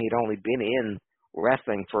territories when he'd only been in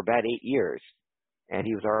wrestling for about 8 years. And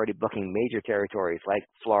he was already booking major territories like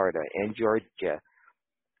Florida and Georgia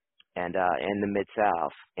and the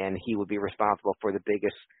Mid-South. And he would be responsible for the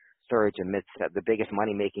biggest surge in Mid-South, the biggest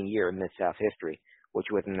money-making year in Mid-South history, which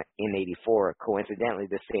was in '84, coincidentally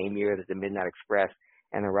the same year that the Midnight Express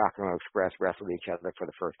and the Rock and Roll Express wrestled each other for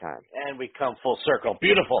the first time. And we come full circle.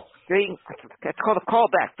 Beautiful. See, that's called a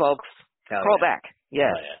callback, folks. Callback.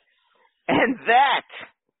 Yes. Oh, yeah. And that,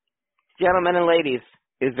 gentlemen and ladies,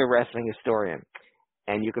 is the Wrestling Historian.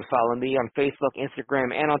 And you can follow me on Facebook,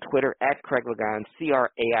 Instagram, and on Twitter at Craig Liggeons,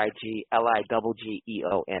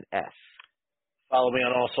 CraigLiggeons. Follow me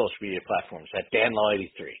on all social media platforms at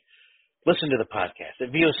DanLaw83. Listen to the podcast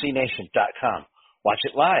at VOCNation.com. Watch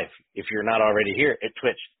it live if you're not already here at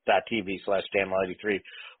twitch.tv/DanLaw83.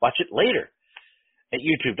 Watch it later at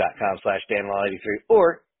youtube.com/DanLaw83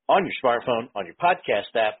 or on your smartphone, on your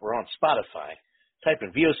podcast app, or on Spotify. Type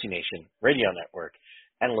in VOC Nation Radio Network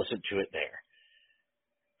and listen to it there.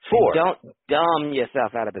 Don't dumb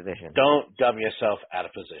yourself out of position. Don't dumb yourself out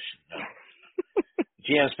of position. No.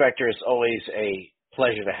 GM Spectre, it's always a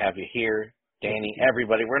pleasure to have you here. Danny,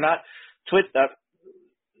 everybody. We're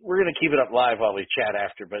going to keep it up live while we chat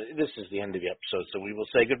after, but this is the end of the episode, so we will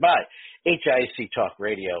say goodbye. HIC Talk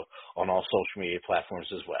Radio on all social media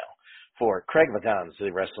platforms as well. For Craig Liggeons,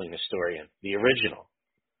 the Wrestling Historian, the original.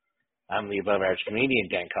 I'm the above-average comedian,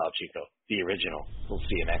 Dan Colachico, the original. We'll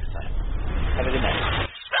see you next time. Have a good night.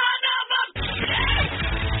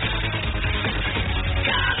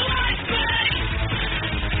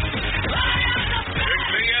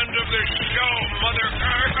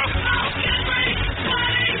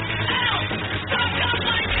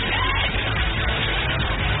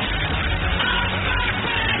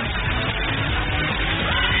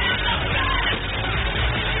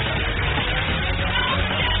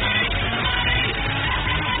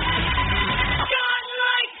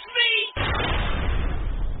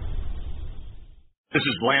 This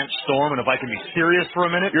is Lance Storm, and if I can be serious for a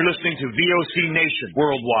minute, you're listening to VOC Nation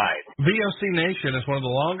Worldwide. VOC Nation is one of the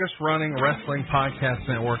longest-running wrestling podcast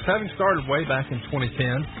networks, having started way back in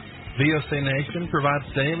 2010. VOC Nation provides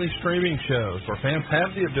daily streaming shows where fans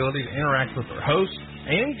have the ability to interact with their hosts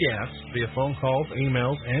and guests via phone calls,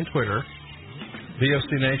 emails, and Twitter.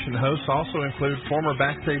 VOC Nation hosts also include former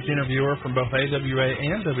backstage interviewer from both AWA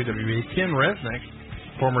and WWE, Ken Resnick,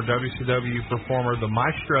 former WCW performer The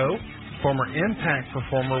Maestro, former Impact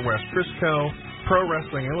performer Wes Briscoe, Pro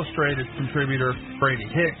Wrestling Illustrated contributor Brady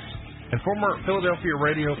Hicks, and former Philadelphia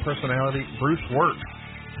radio personality Bruce Wirt.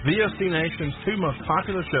 VOC Nation's two most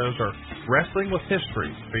popular shows are Wrestling with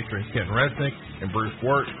History, featuring Ken Resnick and Bruce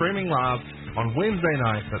Wirt, streaming live on Wednesday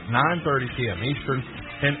nights at 9:30 p.m. Eastern,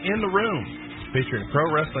 and In the Room, featuring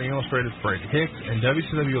Pro Wrestling Illustrated's Brady Hicks and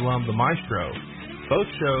WCW alum The Maestro.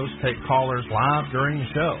 Both shows take callers live during the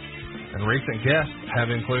show, and recent guests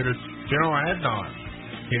have included General Adnan,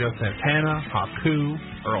 Tito Santana, Haku,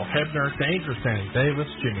 Earl Hebner, Dangerous Danny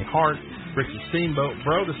Davis, Jimmy Hart, Ricky Steamboat,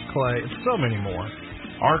 Brodus Clay, and so many more.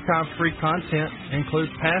 Archive-free content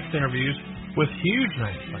includes past interviews with huge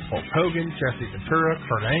names like Hulk Hogan, Jesse Ventura,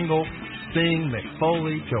 Kurt Angle, Sting, Mick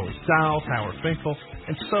Foley, Joey Styles, Howard Finkel,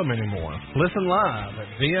 and so many more. Listen live at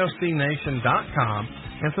VOCNation.com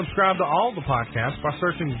and subscribe to all the podcasts by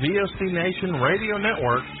searching VOC Nation Radio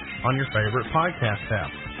Network on your favorite podcast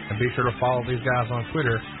app. And be sure to follow these guys on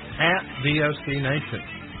Twitter at VOC Nation.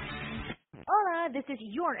 Hola, this is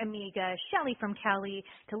your amiga, Shelly from Cali,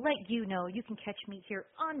 to let you know you can catch me here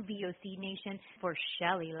on VOC Nation for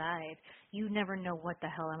Shelly Live. You never know what the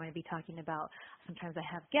hell I'm going to be talking about. Sometimes I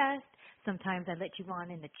have guests. Sometimes I let you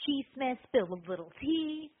on in the cheese-mess, spill a little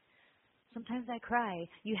tea. Sometimes I cry.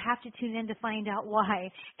 You have to tune in to find out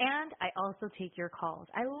why. And I also take your calls.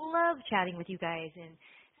 I love chatting with you guys and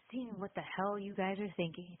seeing what the hell you guys are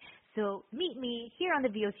thinking. So meet me here on the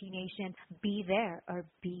VOC Nation. Be there or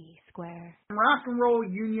be square. Rock and Roll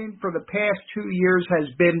Union for the past 2 years has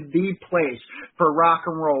been the place for rock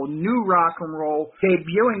and roll, new rock and roll,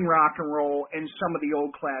 debuting rock and roll, and some of the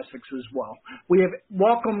old classics as well. We have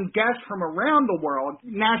welcomed guests from around the world,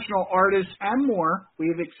 national artists, and more. We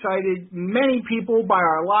have excited many people by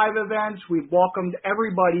our live events. We've welcomed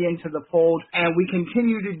everybody into the fold, and we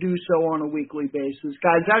continue to do so on a weekly basis.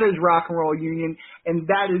 Guys, that is Rock and Roll Union, and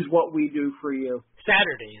that is what we do for you.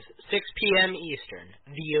 Saturdays, 6 p.m. Eastern,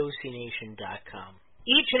 VOCNation.com.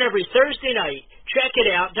 Each and every Thursday night, check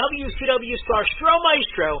it out, WCW star Stro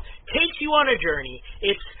Maestro takes you on a journey.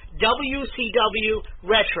 It's WCW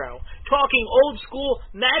Retro, talking old school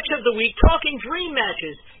match of the week, talking dream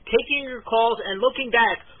matches, taking your calls and looking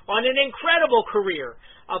back on an incredible career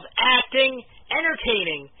of acting,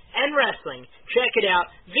 entertaining, and wrestling. Check it out,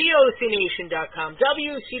 VOCNation.com,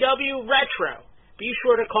 WCW Retro. Be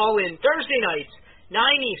sure to call in Thursday nights, 9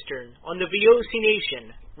 Eastern, on the VOC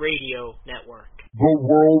Nation Radio Network. The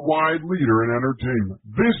worldwide leader in entertainment.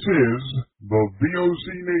 This is the VOC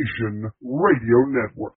Nation Radio Network.